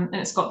 and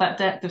it's got that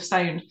depth of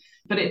sound.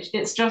 But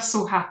it's just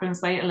so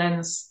happens that it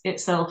lends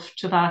itself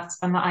to that,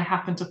 and that I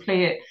happen to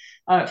play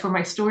it for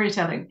my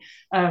storytelling.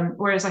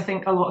 Whereas I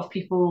think a lot of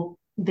people,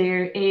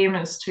 their aim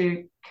is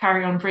to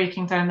carry on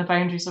breaking down the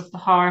boundaries of the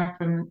harp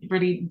and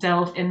really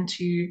delve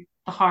into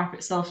the harp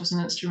itself as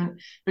an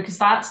instrument, because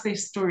that's their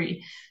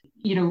story.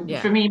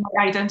 For me,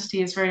 my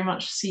identity is very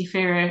much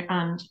seafarer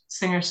and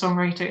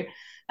singer-songwriter,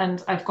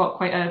 and I've got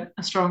quite a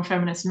strong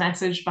feminist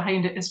message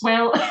behind it as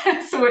well.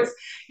 So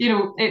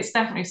it's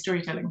definitely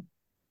storytelling.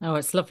 Oh,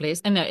 it's lovely.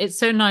 It's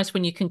so nice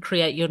when you can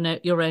create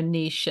your own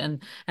niche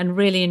and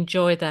really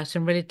enjoy that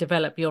and really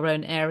develop your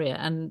own area.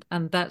 And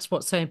that's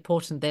what's so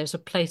important. There's a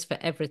place for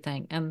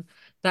everything. And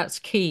that's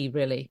key,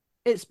 really.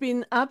 It's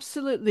been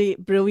absolutely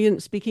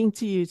brilliant speaking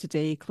to you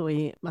today,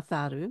 Chloe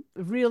Matharu.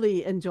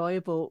 Really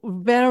enjoyable,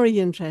 very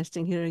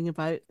interesting hearing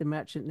about the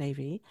Merchant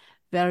Navy.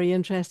 Very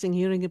interesting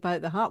hearing about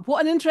the harp.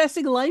 What an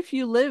interesting life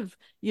you live,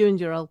 you and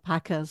your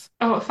alpacas.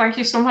 Oh, thank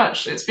you so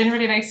much. It's been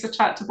really nice to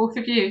chat to both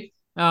of you.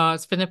 Oh,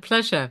 it's been a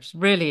pleasure. It's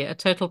really a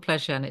total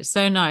pleasure. And it's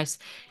so nice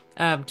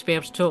to be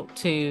able to talk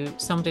to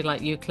somebody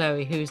like you,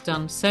 Chloe, who's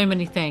done so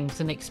many things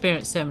and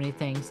experienced so many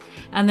things.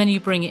 And then you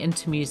bring it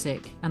into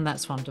music, and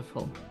that's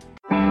wonderful.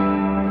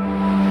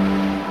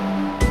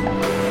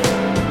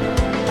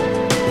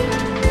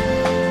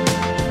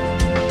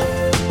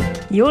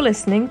 You're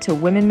listening to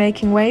Women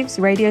Making Waves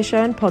radio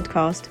show and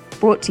podcast,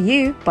 brought to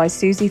you by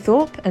Susie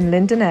Thorpe and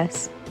Linda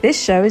Ness.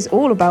 This show is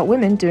all about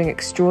women doing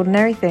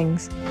extraordinary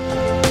things.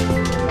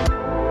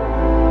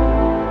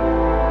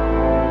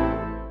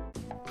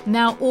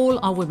 Now,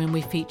 all our women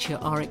we feature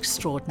are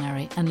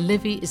extraordinary, and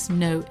Livy is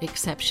no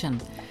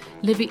exception.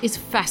 Livy is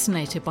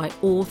fascinated by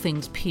all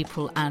things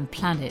people and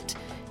planet.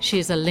 She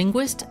is a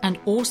linguist and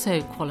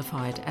also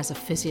qualified as a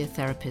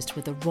physiotherapist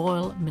with the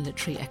Royal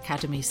Military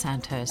Academy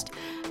Sandhurst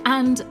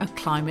and a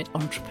climate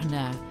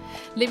entrepreneur.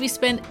 Livy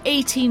spent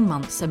 18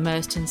 months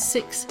immersed in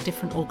 6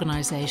 different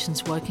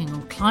organisations working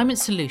on climate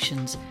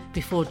solutions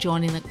before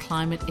joining the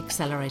climate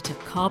accelerator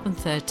Carbon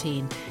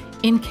 13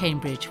 in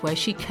Cambridge, where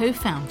she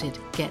co-founded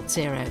Get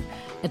Zero,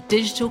 a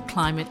digital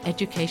climate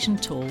education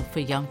tool for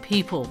young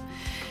people.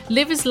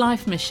 Livy's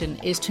life mission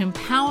is to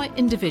empower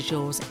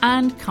individuals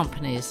and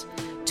companies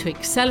to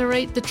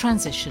accelerate the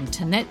transition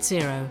to net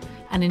zero,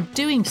 and in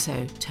doing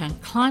so, turn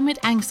climate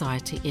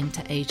anxiety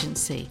into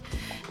agency.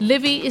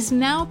 Livy is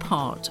now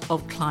part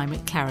of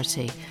Climate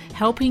Clarity,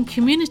 helping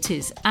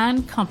communities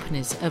and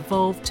companies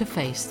evolve to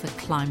face the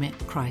climate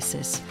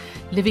crisis.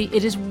 Livy,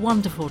 it is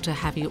wonderful to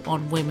have you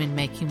on Women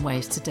Making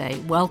Waves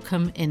today.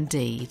 Welcome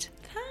indeed.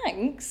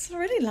 Thanks. I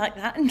really like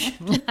that.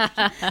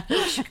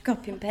 I should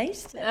copy and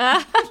paste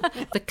it.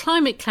 The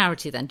Climate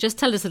Clarity then, just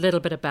tell us a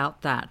little bit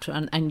about that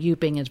and you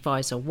being an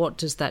advisor. What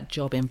does that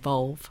job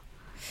involve?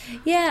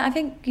 Yeah, I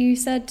think you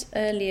said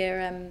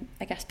earlier,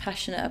 I guess,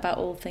 passionate about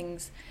all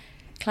things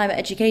climate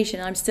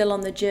education. I'm still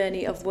on the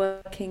journey of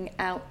working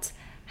out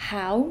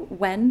how,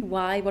 when,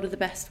 why, what are the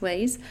best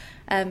ways,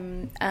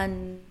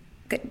 and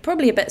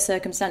probably a bit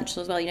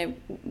circumstantial as well. You know,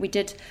 we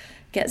did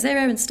get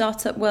zero in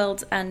startup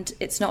world, and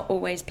it's not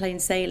always plain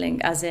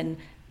sailing, as in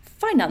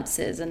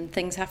finances, and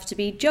things have to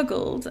be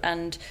juggled,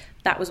 and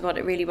that was what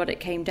it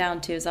came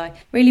down to. Is I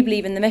really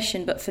believe in the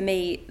mission, but for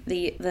me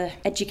the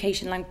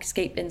education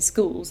landscape in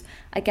schools,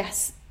 I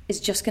guess, is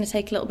just going to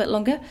take a little bit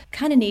longer.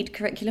 Kind of need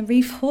curriculum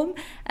reform.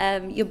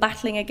 You're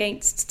battling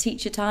against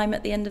teacher time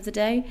at the end of the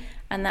day,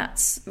 and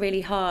that's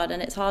really hard,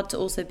 and it's hard to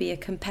also be a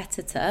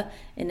competitor,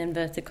 in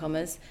inverted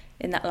commas,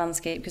 in that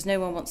landscape, because no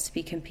one wants to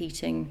be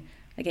competing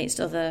against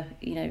other,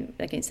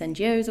 against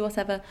NGOs or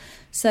whatever.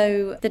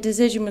 So the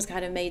decision was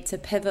kind of made to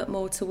pivot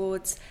more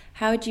towards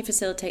how would you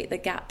facilitate the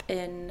gap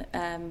in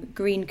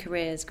green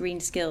careers, green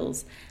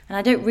skills. And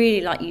I don't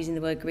really like using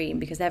the word green,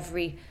 because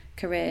every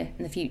career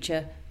in the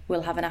future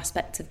will have an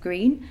aspect of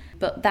green,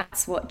 but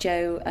that's what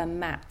Joe and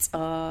Matt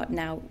are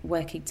now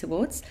working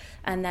towards.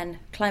 And then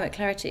climate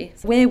clarity,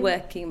 we're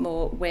working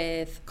more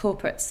with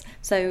corporates.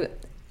 So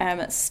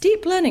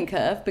steep learning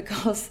curve,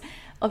 because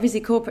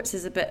obviously corporates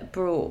is a bit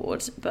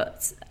broad,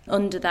 but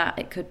under that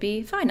it could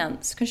be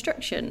finance,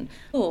 construction,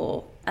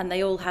 law, and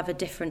they all have a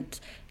different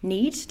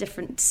need,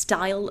 different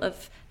style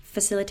of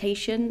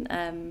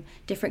facilitation,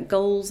 different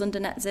goals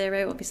under net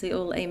zero, obviously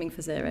all aiming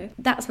for zero.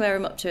 That's where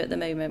I'm up to at the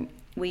moment.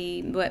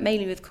 We work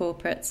mainly with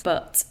corporates,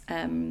 but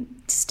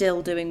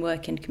still doing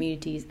work in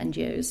communities,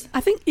 NGOs. I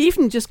think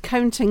even just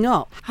counting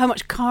up how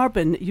much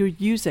carbon you're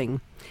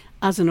using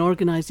as an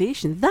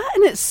organisation, that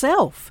in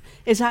itself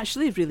is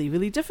actually really,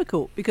 really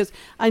difficult, because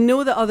I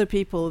know that other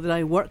people that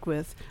I work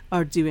with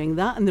are doing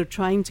that, and they're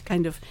trying to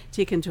kind of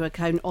take into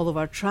account all of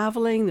our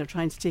travelling. They're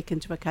trying to take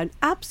into account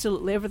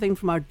absolutely everything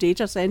from our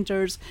data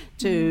centres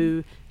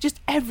to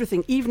just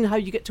everything, even how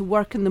you get to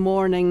work in the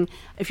morning,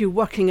 if you're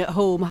working at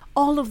home,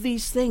 all of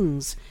these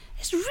things.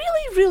 It's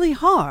really, really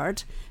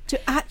hard to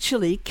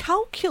actually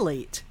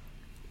calculate.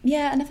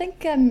 Yeah, and I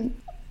think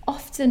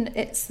often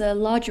it's the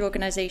larger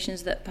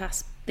organisations that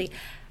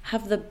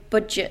have the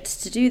budget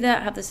to do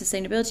that, have the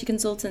sustainability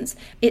consultants.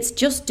 It's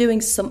just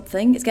doing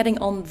something. It's getting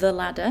on the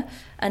ladder.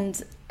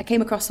 And I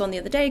came across one the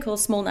other day called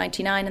Small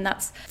 99, and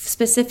that's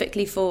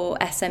specifically for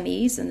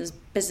SMEs, and there's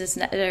business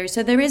net zero.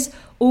 So there is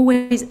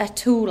always a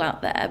tool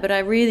out there, but I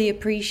really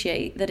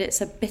appreciate that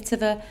it's a bit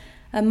of a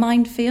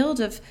minefield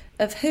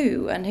of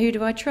who and who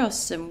do I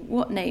trust and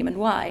what name and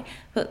why.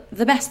 But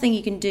the best thing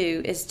you can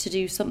do is to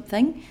do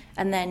something,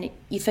 and then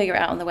you figure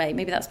it out on the way.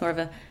 Maybe that's more of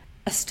a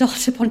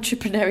startup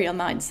entrepreneurial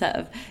mindset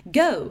of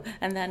go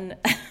and then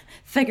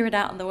figure it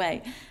out on the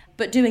way.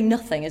 But doing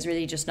nothing is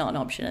really just not an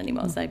option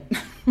anymore. So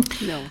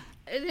No.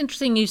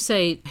 Interesting you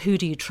say, who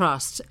do you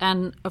trust?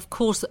 And of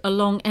course,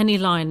 along any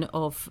line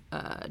of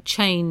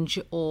change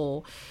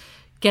or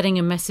getting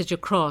a message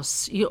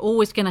across, you're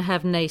always going to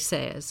have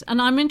naysayers.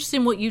 And I'm interested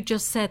in what you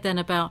just said then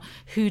about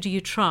who do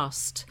you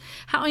trust?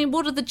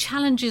 What are the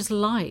challenges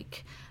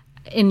like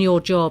in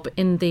your job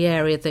in the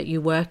area that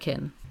you work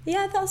in?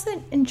 Yeah, that's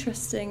an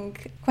interesting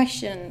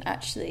question,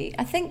 actually.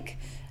 I think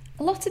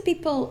a lot of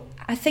people,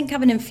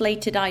 have an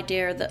inflated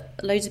idea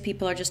that loads of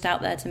people are just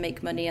out there to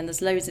make money and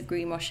there's loads of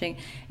greenwashing.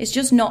 It's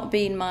just not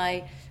been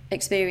my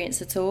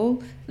experience at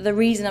all. The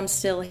reason I'm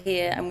still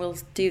here and will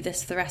do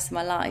this for the rest of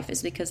my life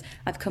is because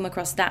I've come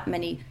across that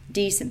many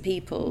decent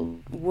people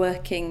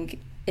working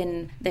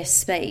in this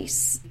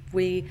space.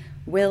 We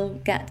will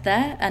get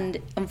there, and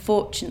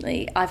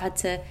unfortunately I've had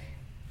to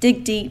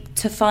dig deep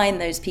to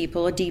find those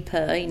people, or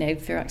deeper,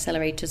 through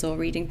accelerators or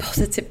reading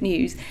positive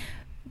news,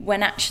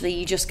 when actually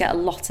you just get a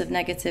lot of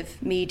negative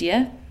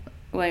media.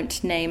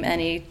 Won't name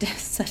any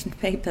certain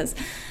papers.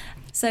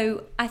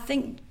 So I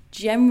think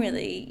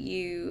generally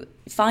you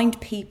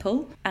find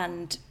people,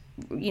 and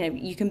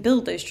you can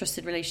build those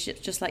trusted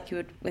relationships just like you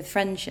would with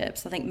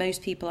friendships. I think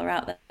most people are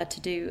out there to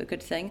do a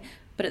good thing,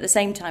 but at the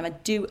same time I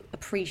do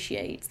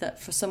appreciate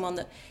that for someone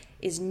that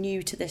is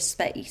new to this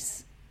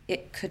space,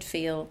 it could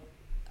feel,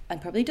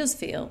 and probably does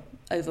feel,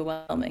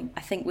 overwhelming. I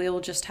think we all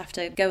just have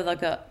to go with our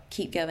gut,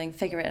 keep going,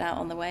 figure it out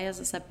on the way, as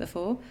I said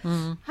before.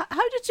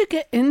 How did you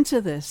get into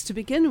this to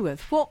begin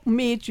with? What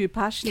made you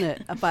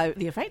passionate about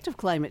the effect of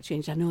climate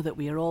change? I know that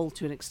we are all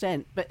to an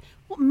extent, but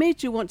what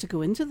made you want to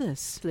go into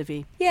this,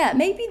 Livy? Yeah,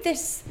 maybe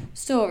this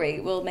story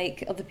will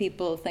make other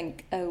people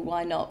think, oh,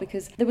 why not?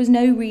 Because there was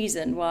no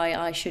reason why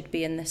I should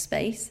be in this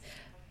space.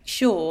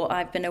 Sure,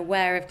 I've been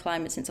aware of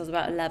climate since I was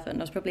about 11.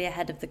 I was probably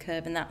ahead of the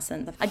curve in that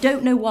sense. I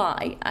don't know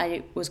why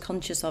I was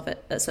conscious of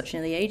it at such an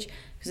early age,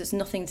 because it's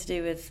nothing to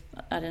do with,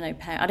 I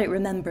don't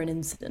remember an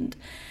incident.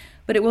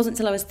 But it wasn't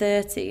until I was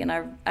 30, and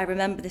I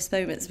remember this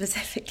moment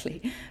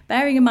specifically.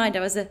 Bearing in mind I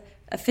was a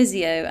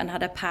physio and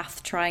had a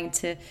path trying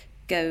to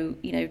go,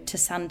 to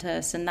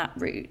Sandhurst and that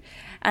route.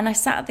 And I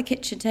sat at the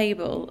kitchen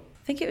table,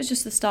 I think it was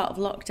just the start of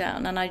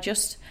lockdown, and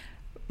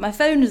my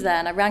phone was there,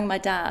 and I rang my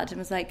dad and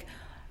was like,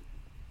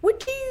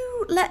 would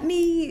you let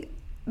me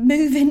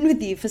move in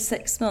with you for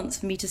 6 months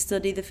for me to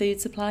study the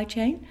food supply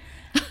chain?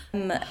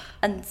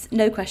 And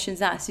no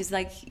questions asked. He's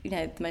like,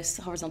 the most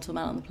horizontal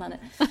man on the planet.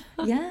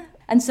 Yeah.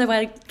 And so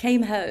I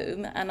came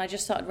home and I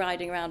just started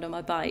riding around on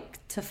my bike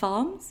to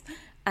farms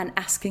and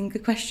asking the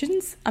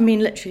questions. I mean,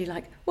 literally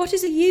like, what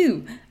is a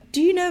ewe?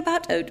 Do you know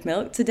about oat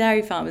milk? To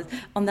dairy farmers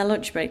on their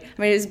lunch break.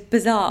 I mean, it was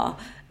bizarre.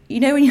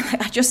 When you're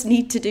like, I just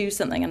need to do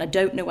something and I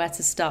don't know where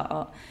to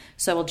start.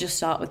 So I'll just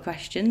start with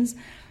questions.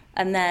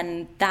 And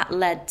then that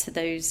led to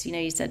those,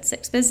 you said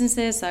 6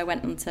 businesses. So I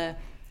went on to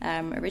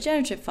a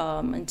regenerative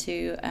farm and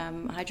to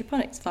a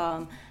hydroponics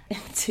farm,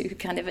 to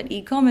kind of an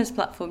e-commerce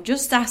platform,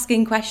 just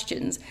asking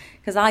questions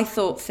because I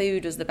thought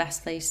food was the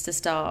best place to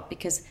start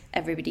because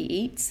everybody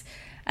eats.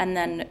 And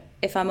then,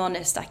 if I'm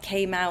honest, I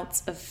came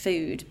out of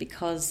food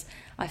because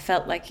I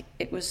felt like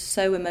it was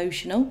so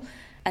emotional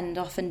and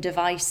often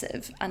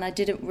divisive, and I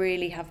didn't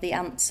really have the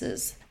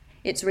answers.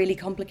 It's really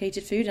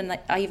complicated food, and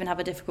I even have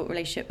a difficult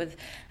relationship with,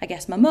 I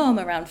guess, my mum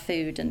around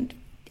food, and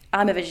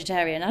I'm a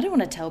vegetarian. I don't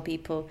want to tell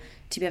people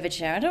to be a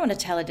vegetarian. I don't want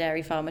to tell a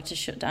dairy farmer to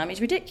shut down.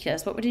 It's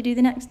ridiculous. What would he do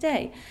the next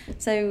day?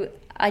 So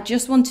I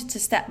just wanted to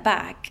step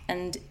back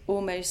and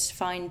almost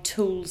find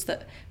tools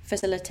that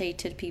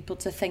facilitated people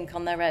to think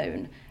on their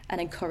own and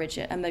encourage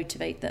it and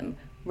motivate them,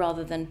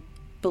 rather than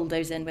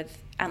bulldoze in with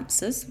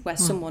answers where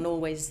someone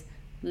always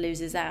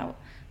loses out.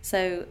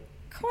 So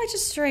quite a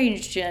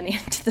strange journey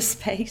into the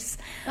space.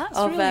 That's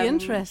really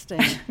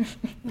interesting.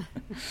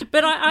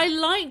 But I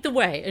like the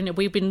way, and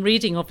we've been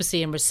reading,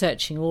 obviously, and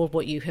researching all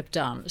what you have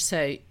done.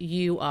 So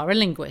you are a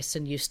linguist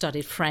and you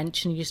studied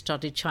French and you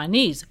studied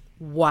Chinese.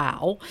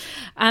 Wow.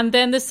 And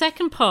then the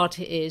second part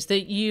is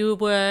that you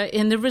were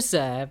in the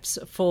reserves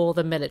for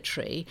the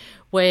military,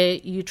 where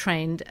you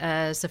trained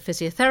as a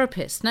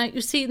physiotherapist. Now,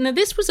 you see,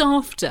 this was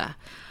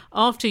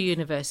after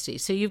university.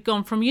 So you've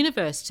gone from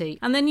university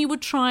and then you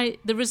would try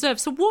the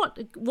reserve. So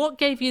what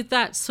gave you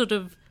that sort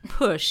of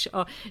push?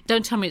 Or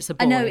don't tell me it's a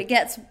boy. I know it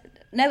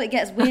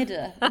gets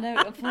weirder. No,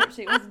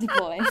 unfortunately it wasn't a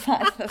boy. In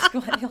fact, that's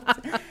quite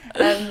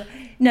the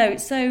opposite.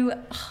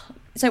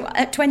 So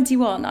at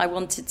 21 I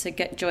wanted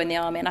to join the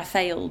army and I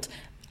failed.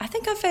 I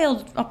think I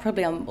failed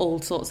probably on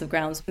all sorts of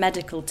grounds,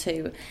 medical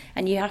too.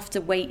 And you have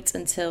to wait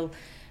until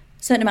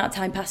a certain amount of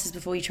time passes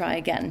before you try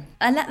again.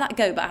 I let that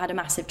go, but I had a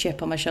massive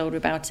chip on my shoulder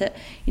about it.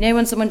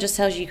 When someone just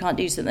tells you can't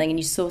do something and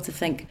you sort of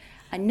think,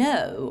 I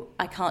know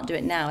I can't do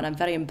it now and I'm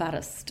very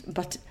embarrassed,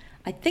 but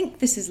I think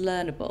this is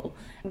learnable.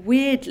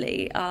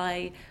 Weirdly,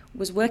 I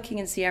was working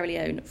in Sierra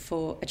Leone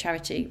for a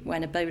charity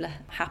when Ebola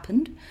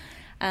happened,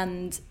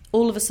 and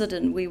all of a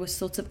sudden we were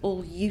sort of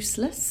all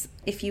useless.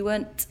 If you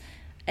weren't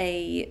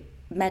a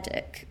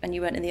medic and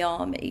you weren't in the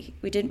army,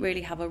 we didn't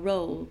really have a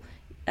role.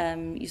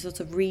 You're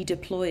sort of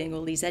redeploying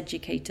all these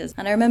educators.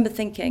 And I remember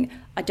thinking,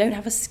 I don't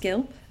have a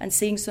skill, and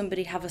seeing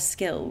somebody have a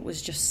skill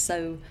was just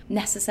so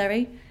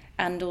necessary.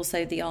 And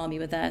also the army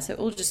were there, so it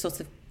all just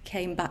sort of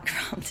came back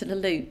round in a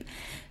loop.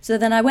 So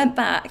then I went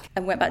back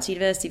to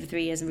university for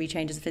 3 years and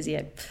retrained as a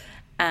physio,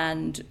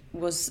 and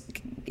was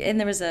in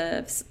the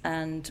reserves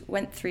and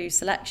went through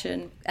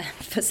selection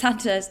for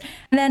Santos.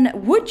 And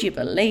then, would you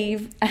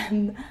believe,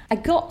 I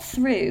got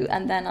through,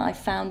 and then I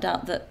found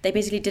out that they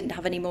basically didn't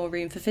have any more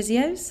room for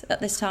physios at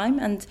this time.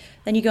 And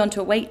then you go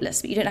onto a wait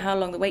list, but you don't know how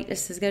long the wait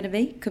list is going to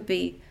be. Could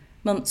be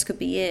months, could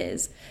be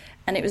years.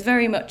 And it was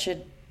very much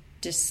a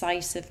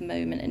decisive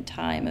moment in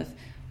time of,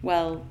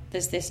 well,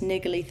 there's this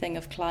niggly thing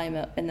of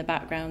climate in the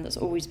background that's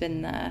always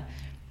been there,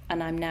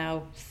 and I'm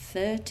now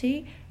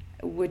 30,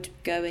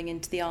 going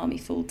into the army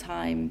full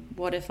time.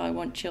 What if I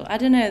want children? I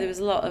don't know. There was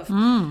a lot of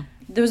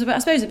there was, I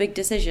suppose, a big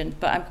decision,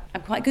 but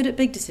I'm quite good at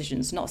big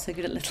decisions, not so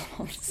good at little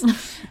ones.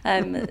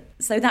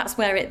 So that's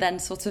where it then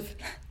sort of,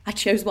 I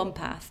chose one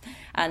path,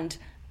 and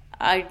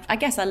I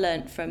guess I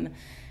learnt from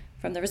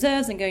the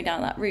reserves and going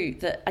down that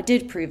route that I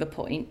did prove a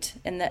point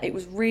in that it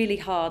was really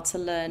hard to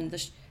learn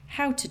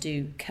how to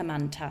do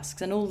command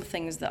tasks and all the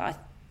things that I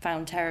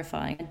found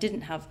terrifying. I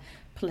didn't have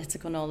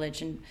political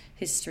knowledge and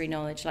history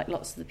knowledge like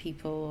lots of the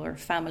people or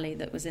family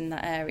that was in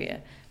that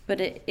area, but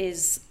it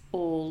is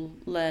all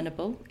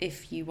learnable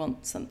if you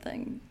want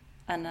something,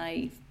 and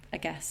I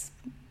guess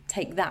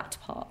take that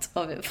part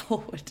of it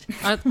forward.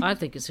 I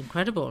think it's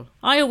incredible.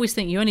 I always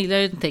think you only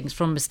learn things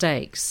from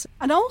mistakes.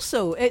 And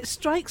also it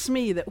strikes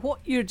me that what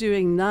you're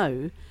doing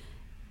now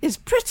is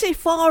pretty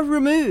far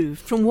removed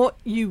from what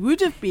you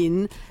would have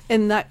been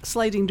in that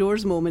sliding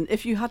doors moment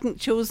if you hadn't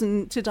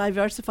chosen to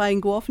diversify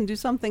and go off and do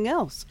something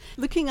else.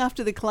 Looking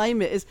after the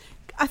climate is,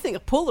 I think,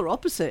 a polar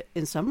opposite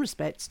in some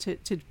respects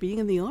to being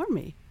in the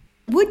army.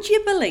 Would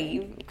you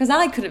believe, because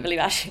I couldn't believe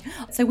actually,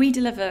 so we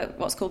deliver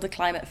what's called the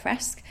Climate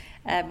Fresque,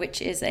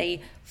 which is a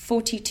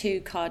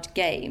 42-card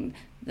game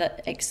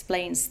that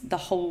explains the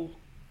whole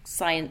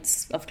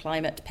science of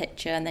climate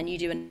picture, and then you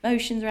do an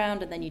emotions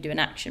round and then you do an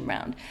action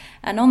round,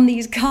 and on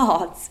these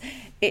cards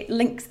it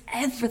links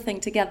everything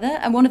together,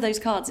 and one of those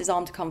cards is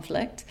armed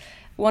conflict,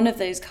 one of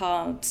those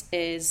cards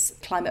is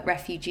climate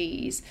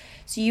refugees,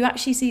 so you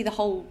actually see the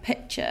whole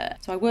picture.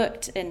 So I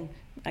worked in,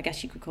 I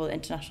guess you could call it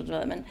international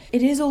development.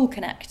 It is all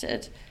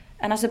connected,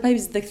 and I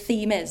suppose the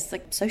theme is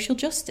like social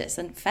justice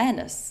and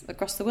fairness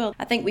across the world.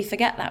 I think we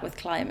forget that with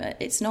climate.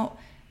 It's not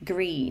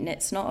green.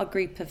 It's not a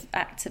group of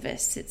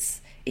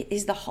activists. It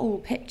is the whole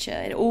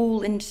picture. It's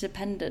all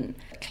interdependent.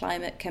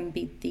 Climate can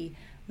be the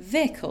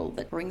vehicle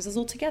that brings us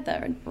all together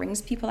and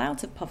brings people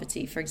out of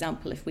poverty. For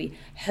example, if we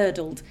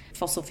hurdled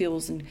fossil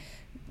fuels and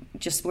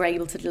just were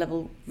able to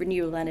deliver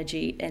renewable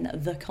energy in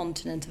the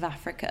continent of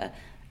Africa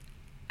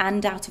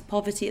and out of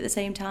poverty at the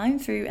same time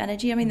through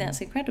energy, I mean,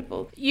 that's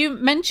incredible. You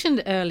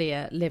mentioned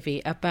earlier,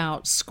 Livy,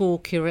 about school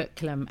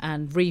curriculum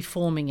and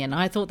reforming it. And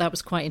I thought that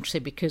was quite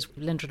interesting because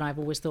Linda and I have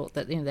always thought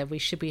that, that we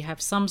should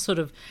have some sort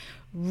of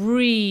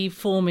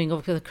reforming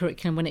of the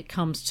curriculum when it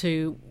comes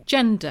to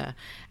gender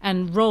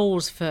and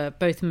roles for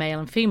both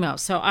male and female.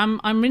 So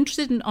I'm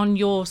interested on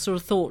your sort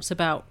of thoughts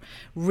about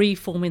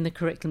reforming the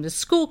curriculum, the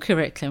school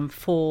curriculum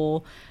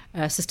for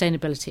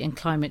sustainability and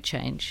climate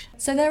change.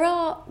 So there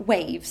are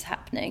waves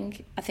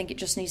happening. I think it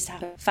just needs to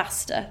happen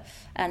faster,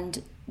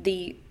 and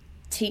the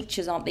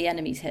teachers aren't the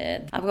enemies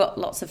here. I've got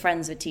lots of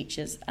friends with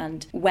teachers,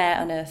 and where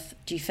on earth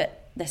do you fit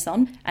this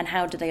on, and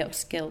how do they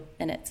upskill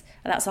in it?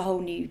 And that's a whole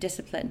new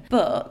discipline.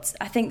 But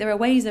I think there are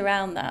ways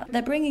around that.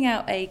 They're bringing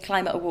out a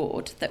climate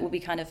award that will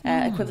be kind of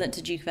equivalent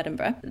to Duke of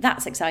Edinburgh.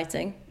 That's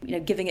exciting,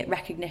 giving it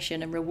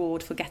recognition and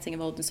reward for getting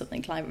involved in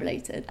something climate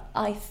related.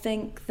 I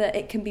think that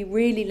it can be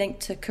really linked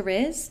to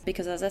careers,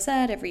 because as I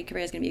said, every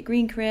career is going to be a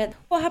green career.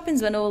 What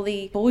happens when all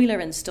the boiler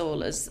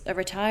installers are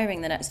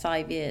retiring the next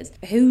 5 years?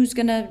 Who's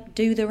going to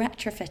do the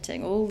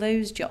retrofitting, all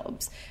those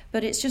jobs?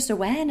 But it's just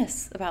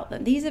awareness about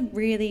them. These are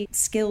really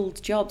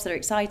skilled jobs that are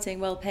exciting,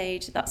 well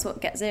paid. That's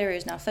what Get Zero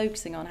is now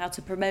focusing on, how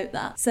to promote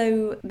that.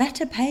 So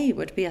better pay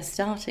would be a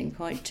starting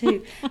point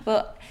too.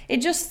 But it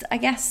just, I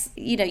guess,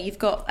 you've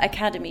got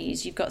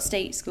academies, you've got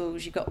state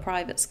schools, you've got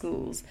private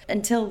schools.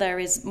 Until there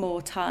is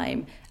more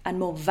time and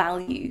more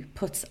value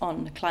put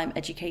on climate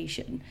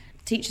education,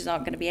 teachers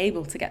aren't going to be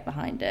able to get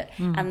behind it.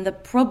 And the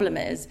problem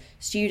is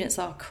students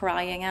are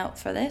crying out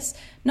for this,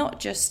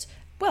 not just,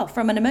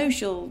 from an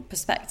emotional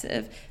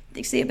perspective.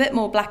 They see it a bit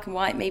more black and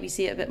white, maybe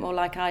see it a bit more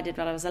like I did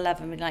when I was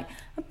 11, and I'm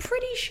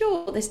pretty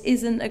sure this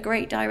isn't a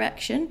great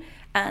direction,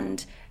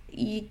 and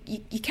you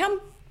can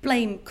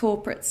blame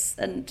corporates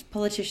and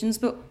politicians,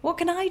 but what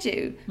can I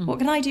do? What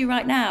can I do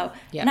right now?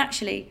 And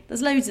actually,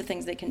 there's loads of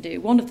things they can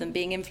do, one of them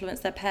being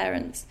influence their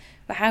parents.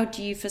 But how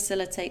do you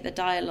facilitate the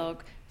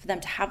dialogue for them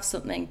to have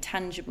something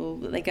tangible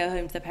that they go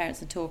home to their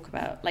parents and talk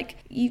about?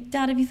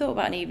 Dad, have you thought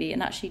about an EV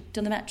and actually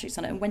done the metrics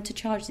on it and when to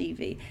charge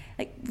the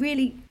EV?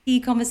 Really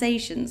key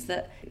conversations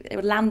that it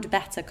would land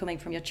better coming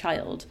from your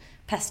child.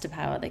 Pester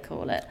power, they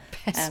call it.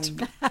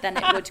 Than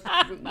it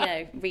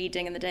would,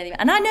 reading in the Daily Mail.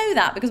 And I know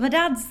that because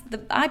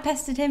I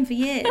pestered him for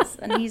years,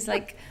 and he's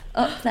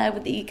up there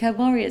with the eco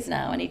warriors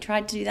now, and he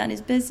tried to do that in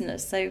his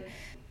business. So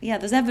yeah,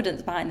 there's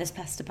evidence behind this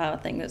pester power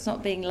thing that's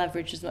not being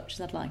leveraged as much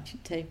as I'd like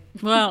it to.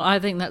 Well, I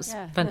think that's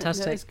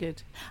fantastic. That's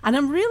good. And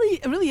I'm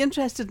really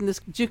interested in this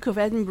Duke of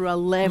Edinburgh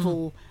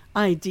level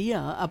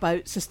idea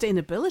about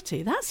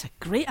sustainability. That's a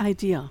great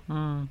idea.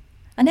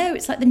 I know,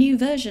 it's like the new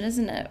version,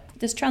 isn't it?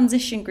 There's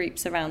transition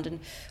groups around, and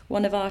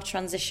one of our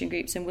transition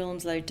groups in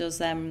Wilmslow does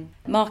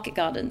market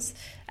gardens.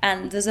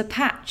 And there's a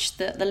patch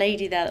that the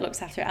lady there that looks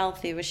after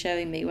Alfie was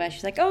showing me where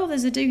she's like,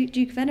 there's a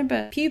Duke of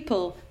Edinburgh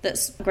pupil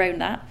that's grown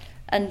that.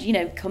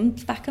 And,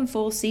 comes back and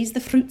forth, sees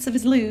the fruits of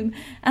his loom.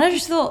 And I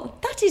just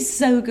thought, that is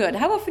so good.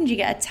 How often do you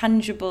get a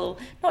tangible,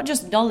 not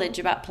just knowledge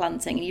about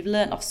planting, and you've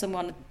learnt off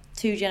someone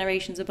 2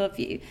 generations above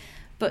you,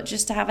 but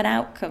just to have an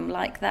outcome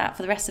like that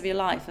for the rest of your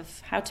life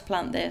of how to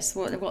plant this,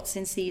 what's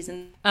in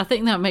season. I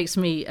think that makes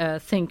me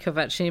think of,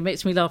 actually, it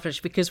makes me laugh,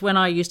 actually, because when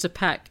I used to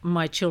pack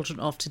my children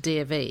off to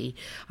DFE,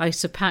 I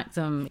used to pack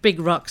them big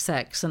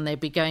rucksacks and they'd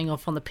be going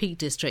off on the Peak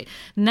District.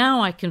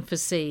 Now I can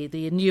foresee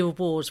the new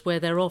awards where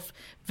they're off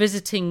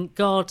visiting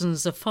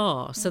gardens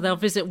afar. So they'll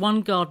visit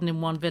one garden in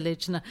one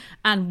village,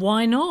 and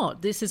why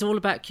not? This is all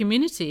about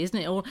community, isn't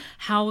it? Or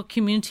how a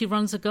community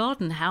runs a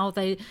garden, how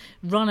they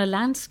run a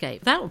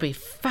landscape. That would be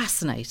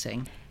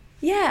fascinating.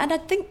 Yeah, and I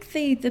think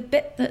the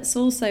bit that's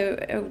also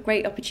a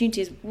great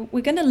opportunity is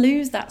we're going to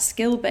lose that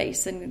skill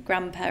base in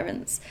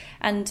grandparents,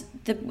 and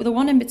the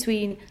one in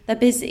between, they're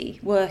busy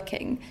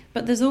working,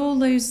 but there's all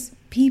those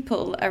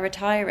people are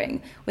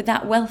retiring with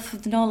that wealth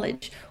of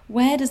knowledge.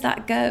 Where does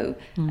that go?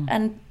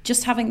 And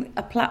just having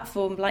a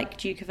platform like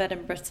Duke of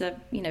Edinburgh to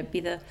be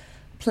the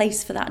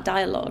place for that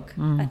dialogue,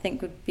 I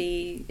think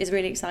is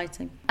really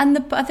exciting.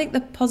 And I think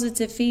the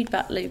positive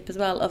feedback loop as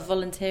well of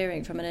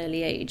volunteering from an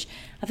early age.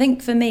 I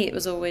think for me it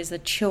was always a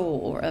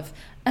chore of,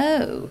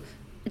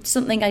 it's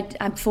something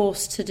I'm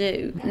forced to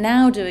do.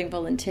 Now doing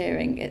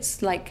volunteering,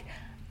 it's like,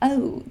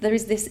 there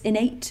is this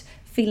innate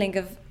feeling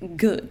of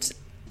good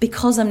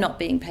because I'm not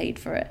being paid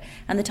for it,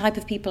 and the type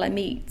of people I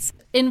meet.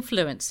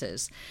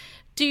 Influences.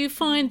 Do you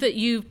find that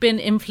you've been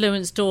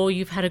influenced or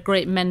you've had a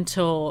great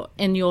mentor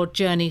in your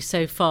journey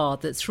so far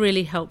that's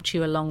really helped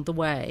you along the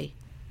way?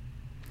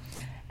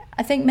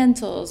 I think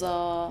mentors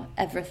are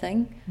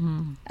everything,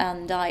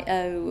 and I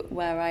owe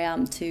where I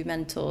am to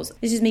mentors.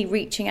 This is me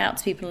reaching out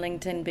to people on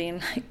LinkedIn being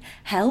like,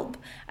 help,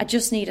 I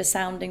just need a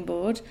sounding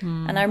board.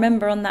 And I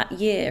remember on that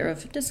year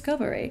of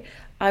discovery,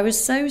 I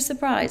was so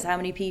surprised how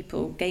many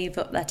people gave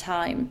up their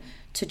time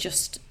to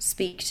just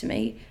speak to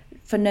me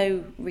for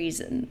no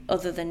reason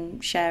other than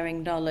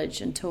sharing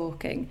knowledge and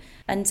talking.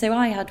 And so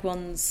I had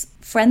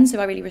friends who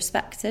I really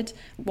respected,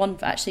 one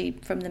actually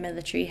from the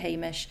military,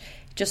 Hamish,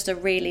 just a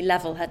really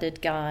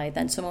level-headed guy,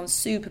 then someone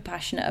super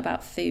passionate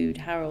about food,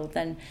 Harold,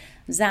 then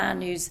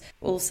Zan, who's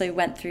also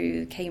went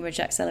through Cambridge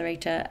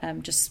Accelerator,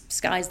 just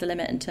sky's the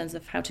limit in terms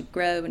of how to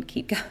grow and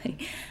keep going.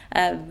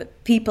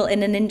 People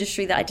in an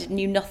industry that I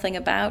knew nothing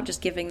about,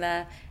 just giving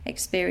their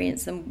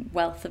experience and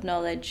wealth of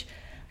knowledge.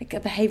 Like a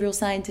behavioural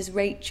scientist,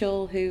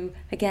 Rachel, who,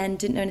 again,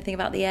 didn't know anything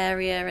about the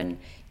area and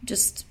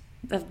just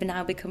have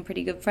now become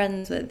pretty good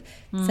friends with.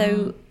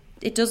 So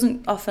it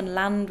doesn't often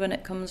land when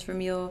it comes from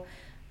your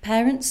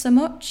parents so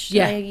much.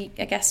 Yeah. I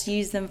guess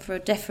use them for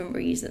different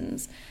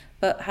reasons.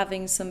 But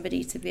having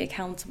somebody to be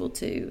accountable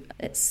to,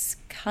 it's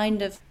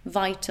kind of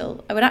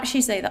vital. I would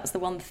actually say that's the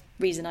one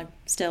reason I'm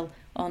still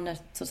on a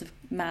sort of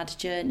mad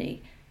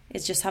journey,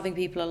 is just having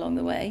people along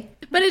the way.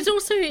 But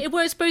it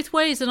works both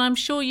ways, and I'm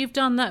sure you've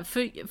done that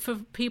for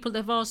people that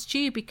have asked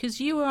you, because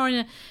you are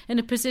in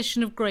a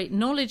position of great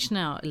knowledge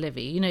now,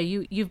 Olivia. You know,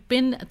 you've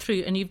been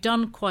through and you've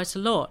done quite a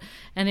lot.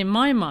 And in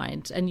my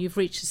mind, and you've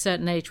reached a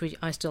certain age, which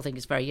I still think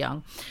is very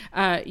young,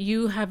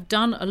 you have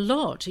done a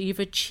lot. You've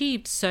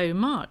achieved so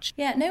much.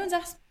 Yeah, no one's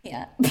asked me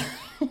yet.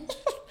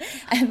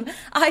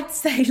 I'd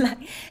say, like,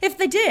 if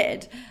they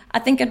did, I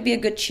think I'd be a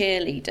good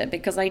cheerleader,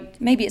 because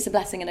maybe it's a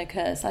blessing and a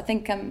curse. I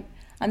think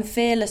I'm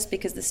fearless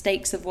because the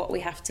stakes of what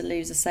we have to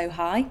lose are so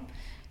high.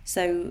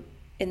 So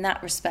in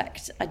that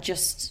respect, I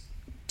just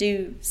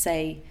do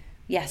say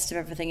yes to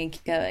everything and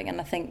keep going. And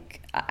I think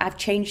I've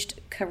changed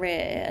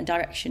career and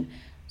direction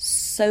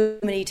so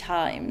many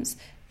times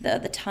that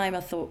at the time I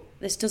thought,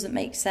 this doesn't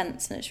make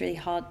sense and it's really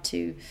hard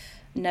to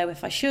know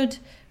if I should.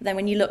 But then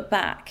when you look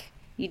back,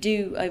 you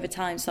do over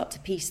time start to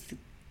piece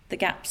the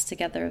gaps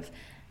together of,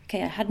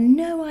 okay, I had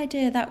no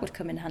idea that would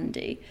come in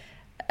handy.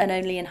 And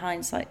only in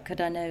hindsight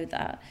could I know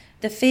that.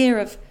 The fear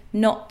of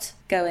not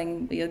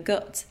going with your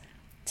gut,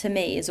 to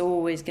me, is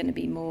always going to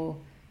be more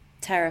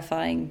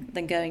terrifying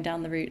than going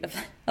down the route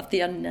of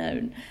the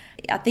unknown.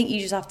 I think you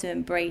just have to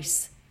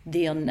embrace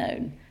the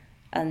unknown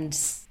and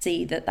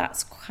see that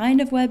that's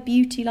kind of where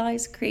beauty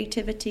lies,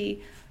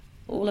 creativity,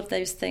 all of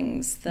those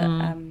things that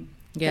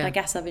I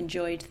guess I've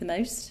enjoyed the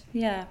most.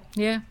 Yeah.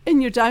 Yeah.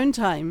 In your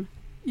downtime,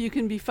 you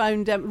can be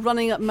found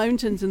running up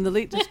mountains in the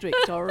Lake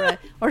District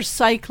or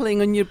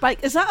cycling on your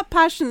bike. Is that a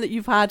passion that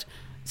you've had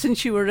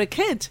since you were a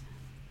kid?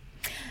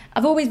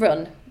 I've always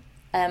run.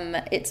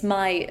 It's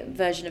my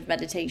version of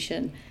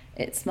meditation.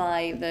 It's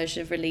my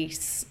version of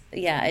release.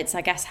 Yeah, it's, I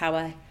guess,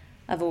 how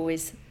I've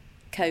always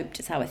coped.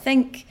 It's how I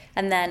think.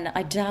 And then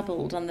I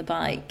dabbled on the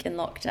bike in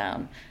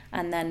lockdown.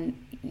 And then,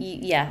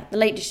 the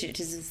Lake District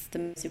is the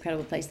most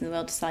incredible place in the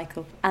world to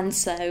cycle. And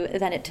so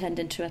then it turned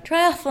into a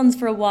triathlons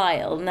for a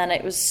while. And then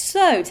it was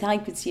so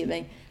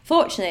time-consuming.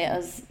 Fortunately, I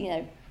was,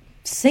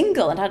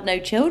 single and had no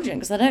children,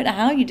 because I don't know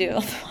how you do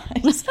it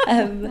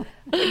otherwise.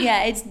 But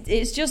yeah,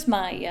 it's just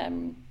my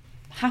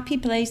happy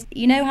place.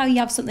 You know how you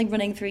have something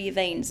running through your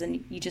veins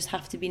and you just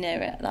have to be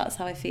near it? That's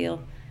how I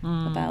feel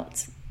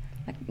about...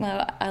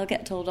 Well, I'll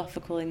get told off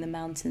for calling them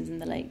mountains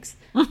and the lakes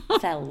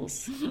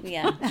fells.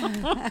 Yeah,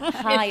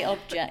 high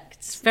objects.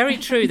 It's very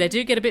true. They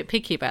do get a bit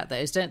picky about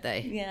those, don't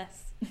they?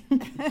 Yes.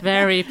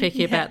 Very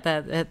picky about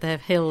their hills and their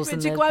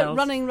fells. Do you go out fells.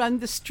 running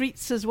around the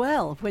streets as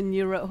well when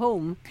you're at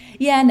home?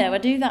 Yeah, no, I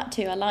do that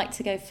too. I like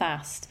to go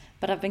fast,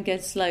 but I've been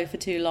going slow for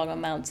too long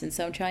on mountains,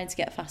 so I'm trying to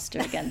get faster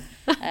again.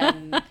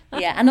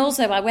 And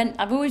also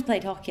I've always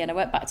played hockey, and I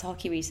went back to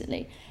hockey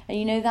recently.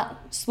 And that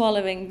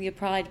swallowing your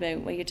pride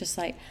moment where you're just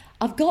like,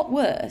 I've got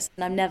worse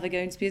and I'm never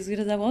going to be as good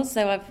as I was,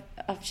 so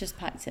I've just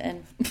packed it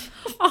in.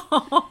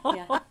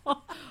 Yeah.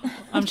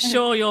 I'm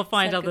sure you'll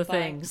find other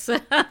things. Well,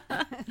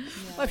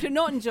 if you're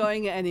not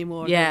enjoying it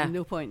anymore, then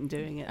no point in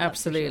doing it.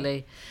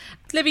 Absolutely.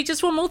 Libby,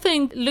 just one more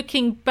thing.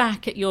 Looking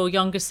back at your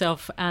younger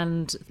self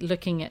and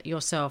looking at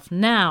yourself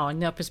now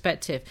in your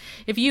perspective,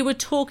 if you were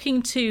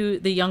talking to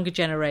the younger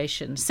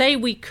generation, say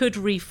we could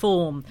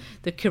reform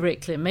the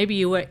curriculum, maybe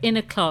you were in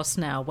a class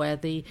now where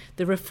the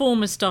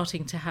reform is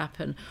starting to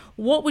happen,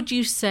 what would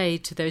you say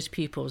to those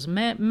pupils,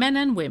 men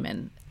and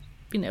women?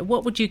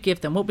 What would you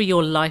give them? What would be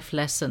your life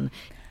lesson?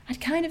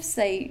 I'd kind of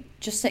say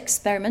just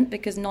experiment,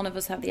 because none of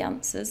us have the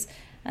answers.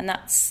 And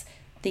that's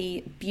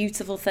the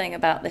beautiful thing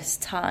about this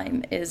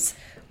time, is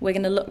we're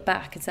going to look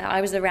back and say,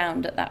 I was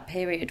around at that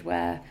period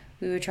where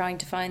we were trying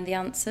to find the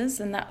answers.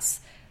 And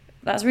that's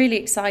really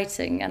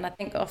exciting. And I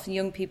think often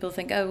young people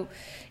think, oh,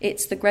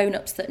 it's the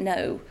grown-ups that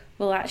know.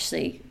 Well,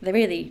 actually, they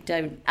really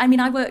don't. I mean,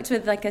 I worked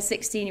with like a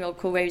 16-year-old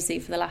called Rosie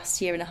for the last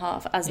year and a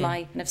half as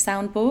my kind of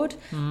soundboard.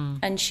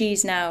 And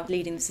she's now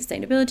leading the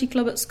sustainability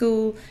club at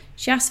school.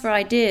 She asks for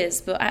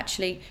ideas, but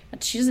actually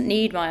she doesn't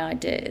need my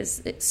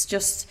ideas. It's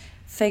just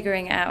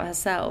figuring it out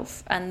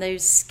herself. And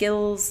those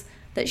skills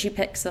that she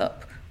picks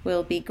up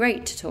will be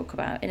great to talk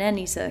about in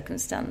any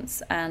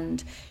circumstance,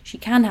 and she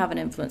can have an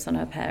influence on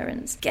her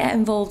parents. Get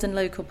involved in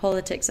local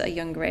politics at a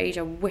younger age.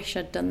 I wish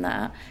I'd done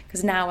that,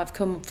 because now I've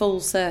come full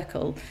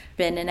circle,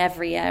 been in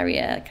every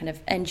area, kind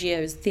of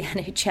NGOs, the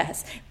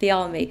NHS, the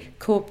army,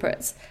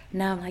 corporates.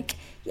 Now I'm like,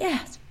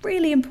 yeah, it's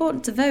really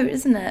important to vote,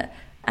 isn't it?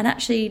 And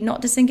actually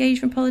not disengage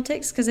from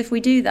politics, because if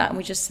we do that and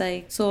we just say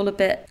it's all a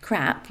bit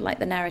crap, like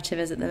the narrative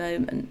is at the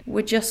moment,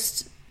 we're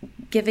just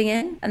giving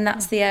in. And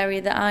that's the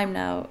area that I'm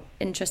now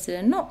interested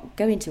in, not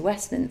going to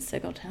Westminster,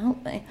 God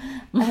help me,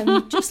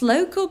 just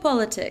local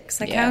politics.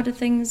 Like, how do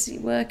things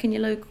work in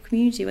your local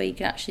community where you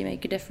can actually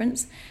make a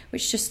difference,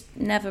 which just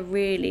never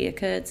really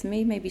occurred to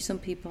me. Maybe some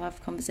people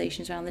have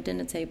conversations around the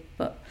dinner table,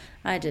 but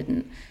I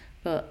didn't.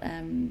 But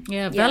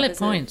valid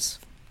points.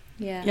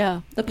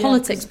 The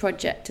politics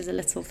project is a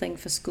little thing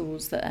for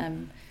schools that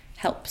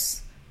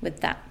helps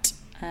with that.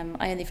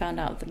 I only found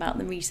out about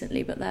them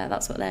recently, but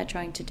that's what they're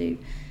trying to do,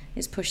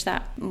 is push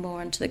that more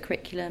onto the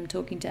curriculum,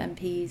 talking to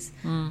MPs.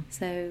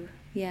 So,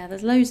 yeah,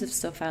 there's loads of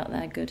stuff out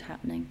there good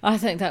happening. I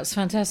think that's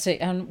fantastic,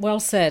 and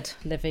well said,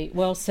 Livy,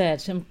 well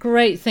said. Some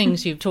great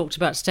things you've talked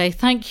about today.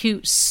 Thank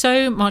you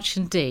so much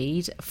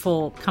indeed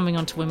for coming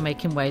on to Women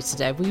Making Waves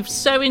today. We've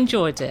so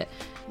enjoyed it.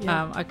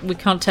 We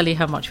can't tell you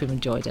how much we've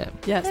enjoyed it.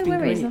 Yeah, it's no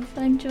been worries, great. I've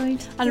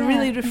enjoyed. And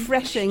really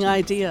refreshing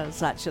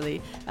ideas,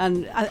 actually.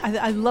 And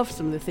I love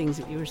some of the things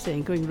that you were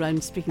saying, going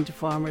around speaking to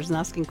farmers and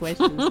asking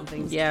questions and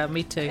things. Yeah,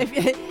 me too.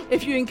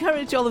 If you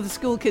encourage all of the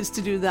school kids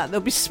to do that,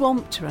 they'll be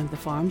swamped around the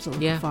farms, all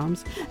the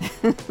farms.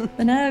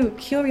 But no,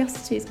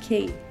 curiosity is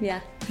key. Yeah.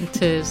 It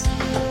is.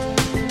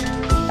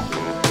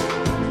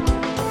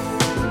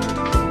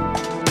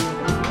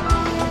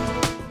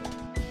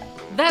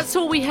 That's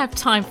all we have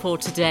time for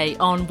today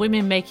on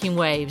Women Making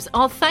Waves.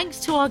 Our thanks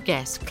to our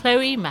guests,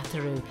 Chloe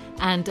Matharu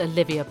and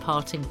Olivia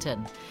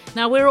Partington.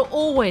 Now, we're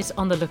always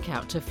on the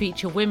lookout to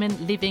feature women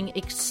living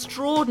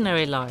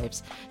extraordinary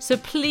lives, so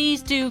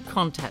please do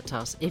contact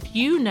us if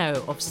you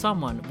know of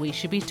someone we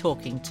should be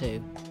talking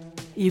to.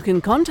 You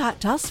can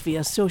contact us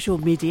via social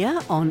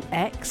media on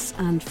X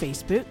and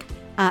Facebook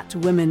at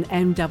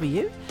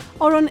WomenMW,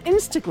 or on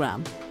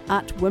Instagram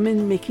at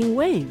Women Making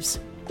Waves.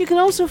 You can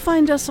also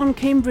find us on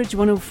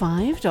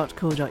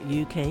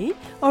cambridge105.co.uk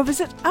or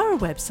visit our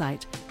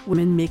website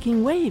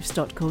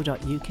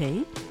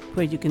womenmakingwaves.co.uk,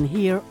 where you can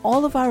hear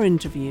all of our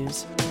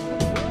interviews.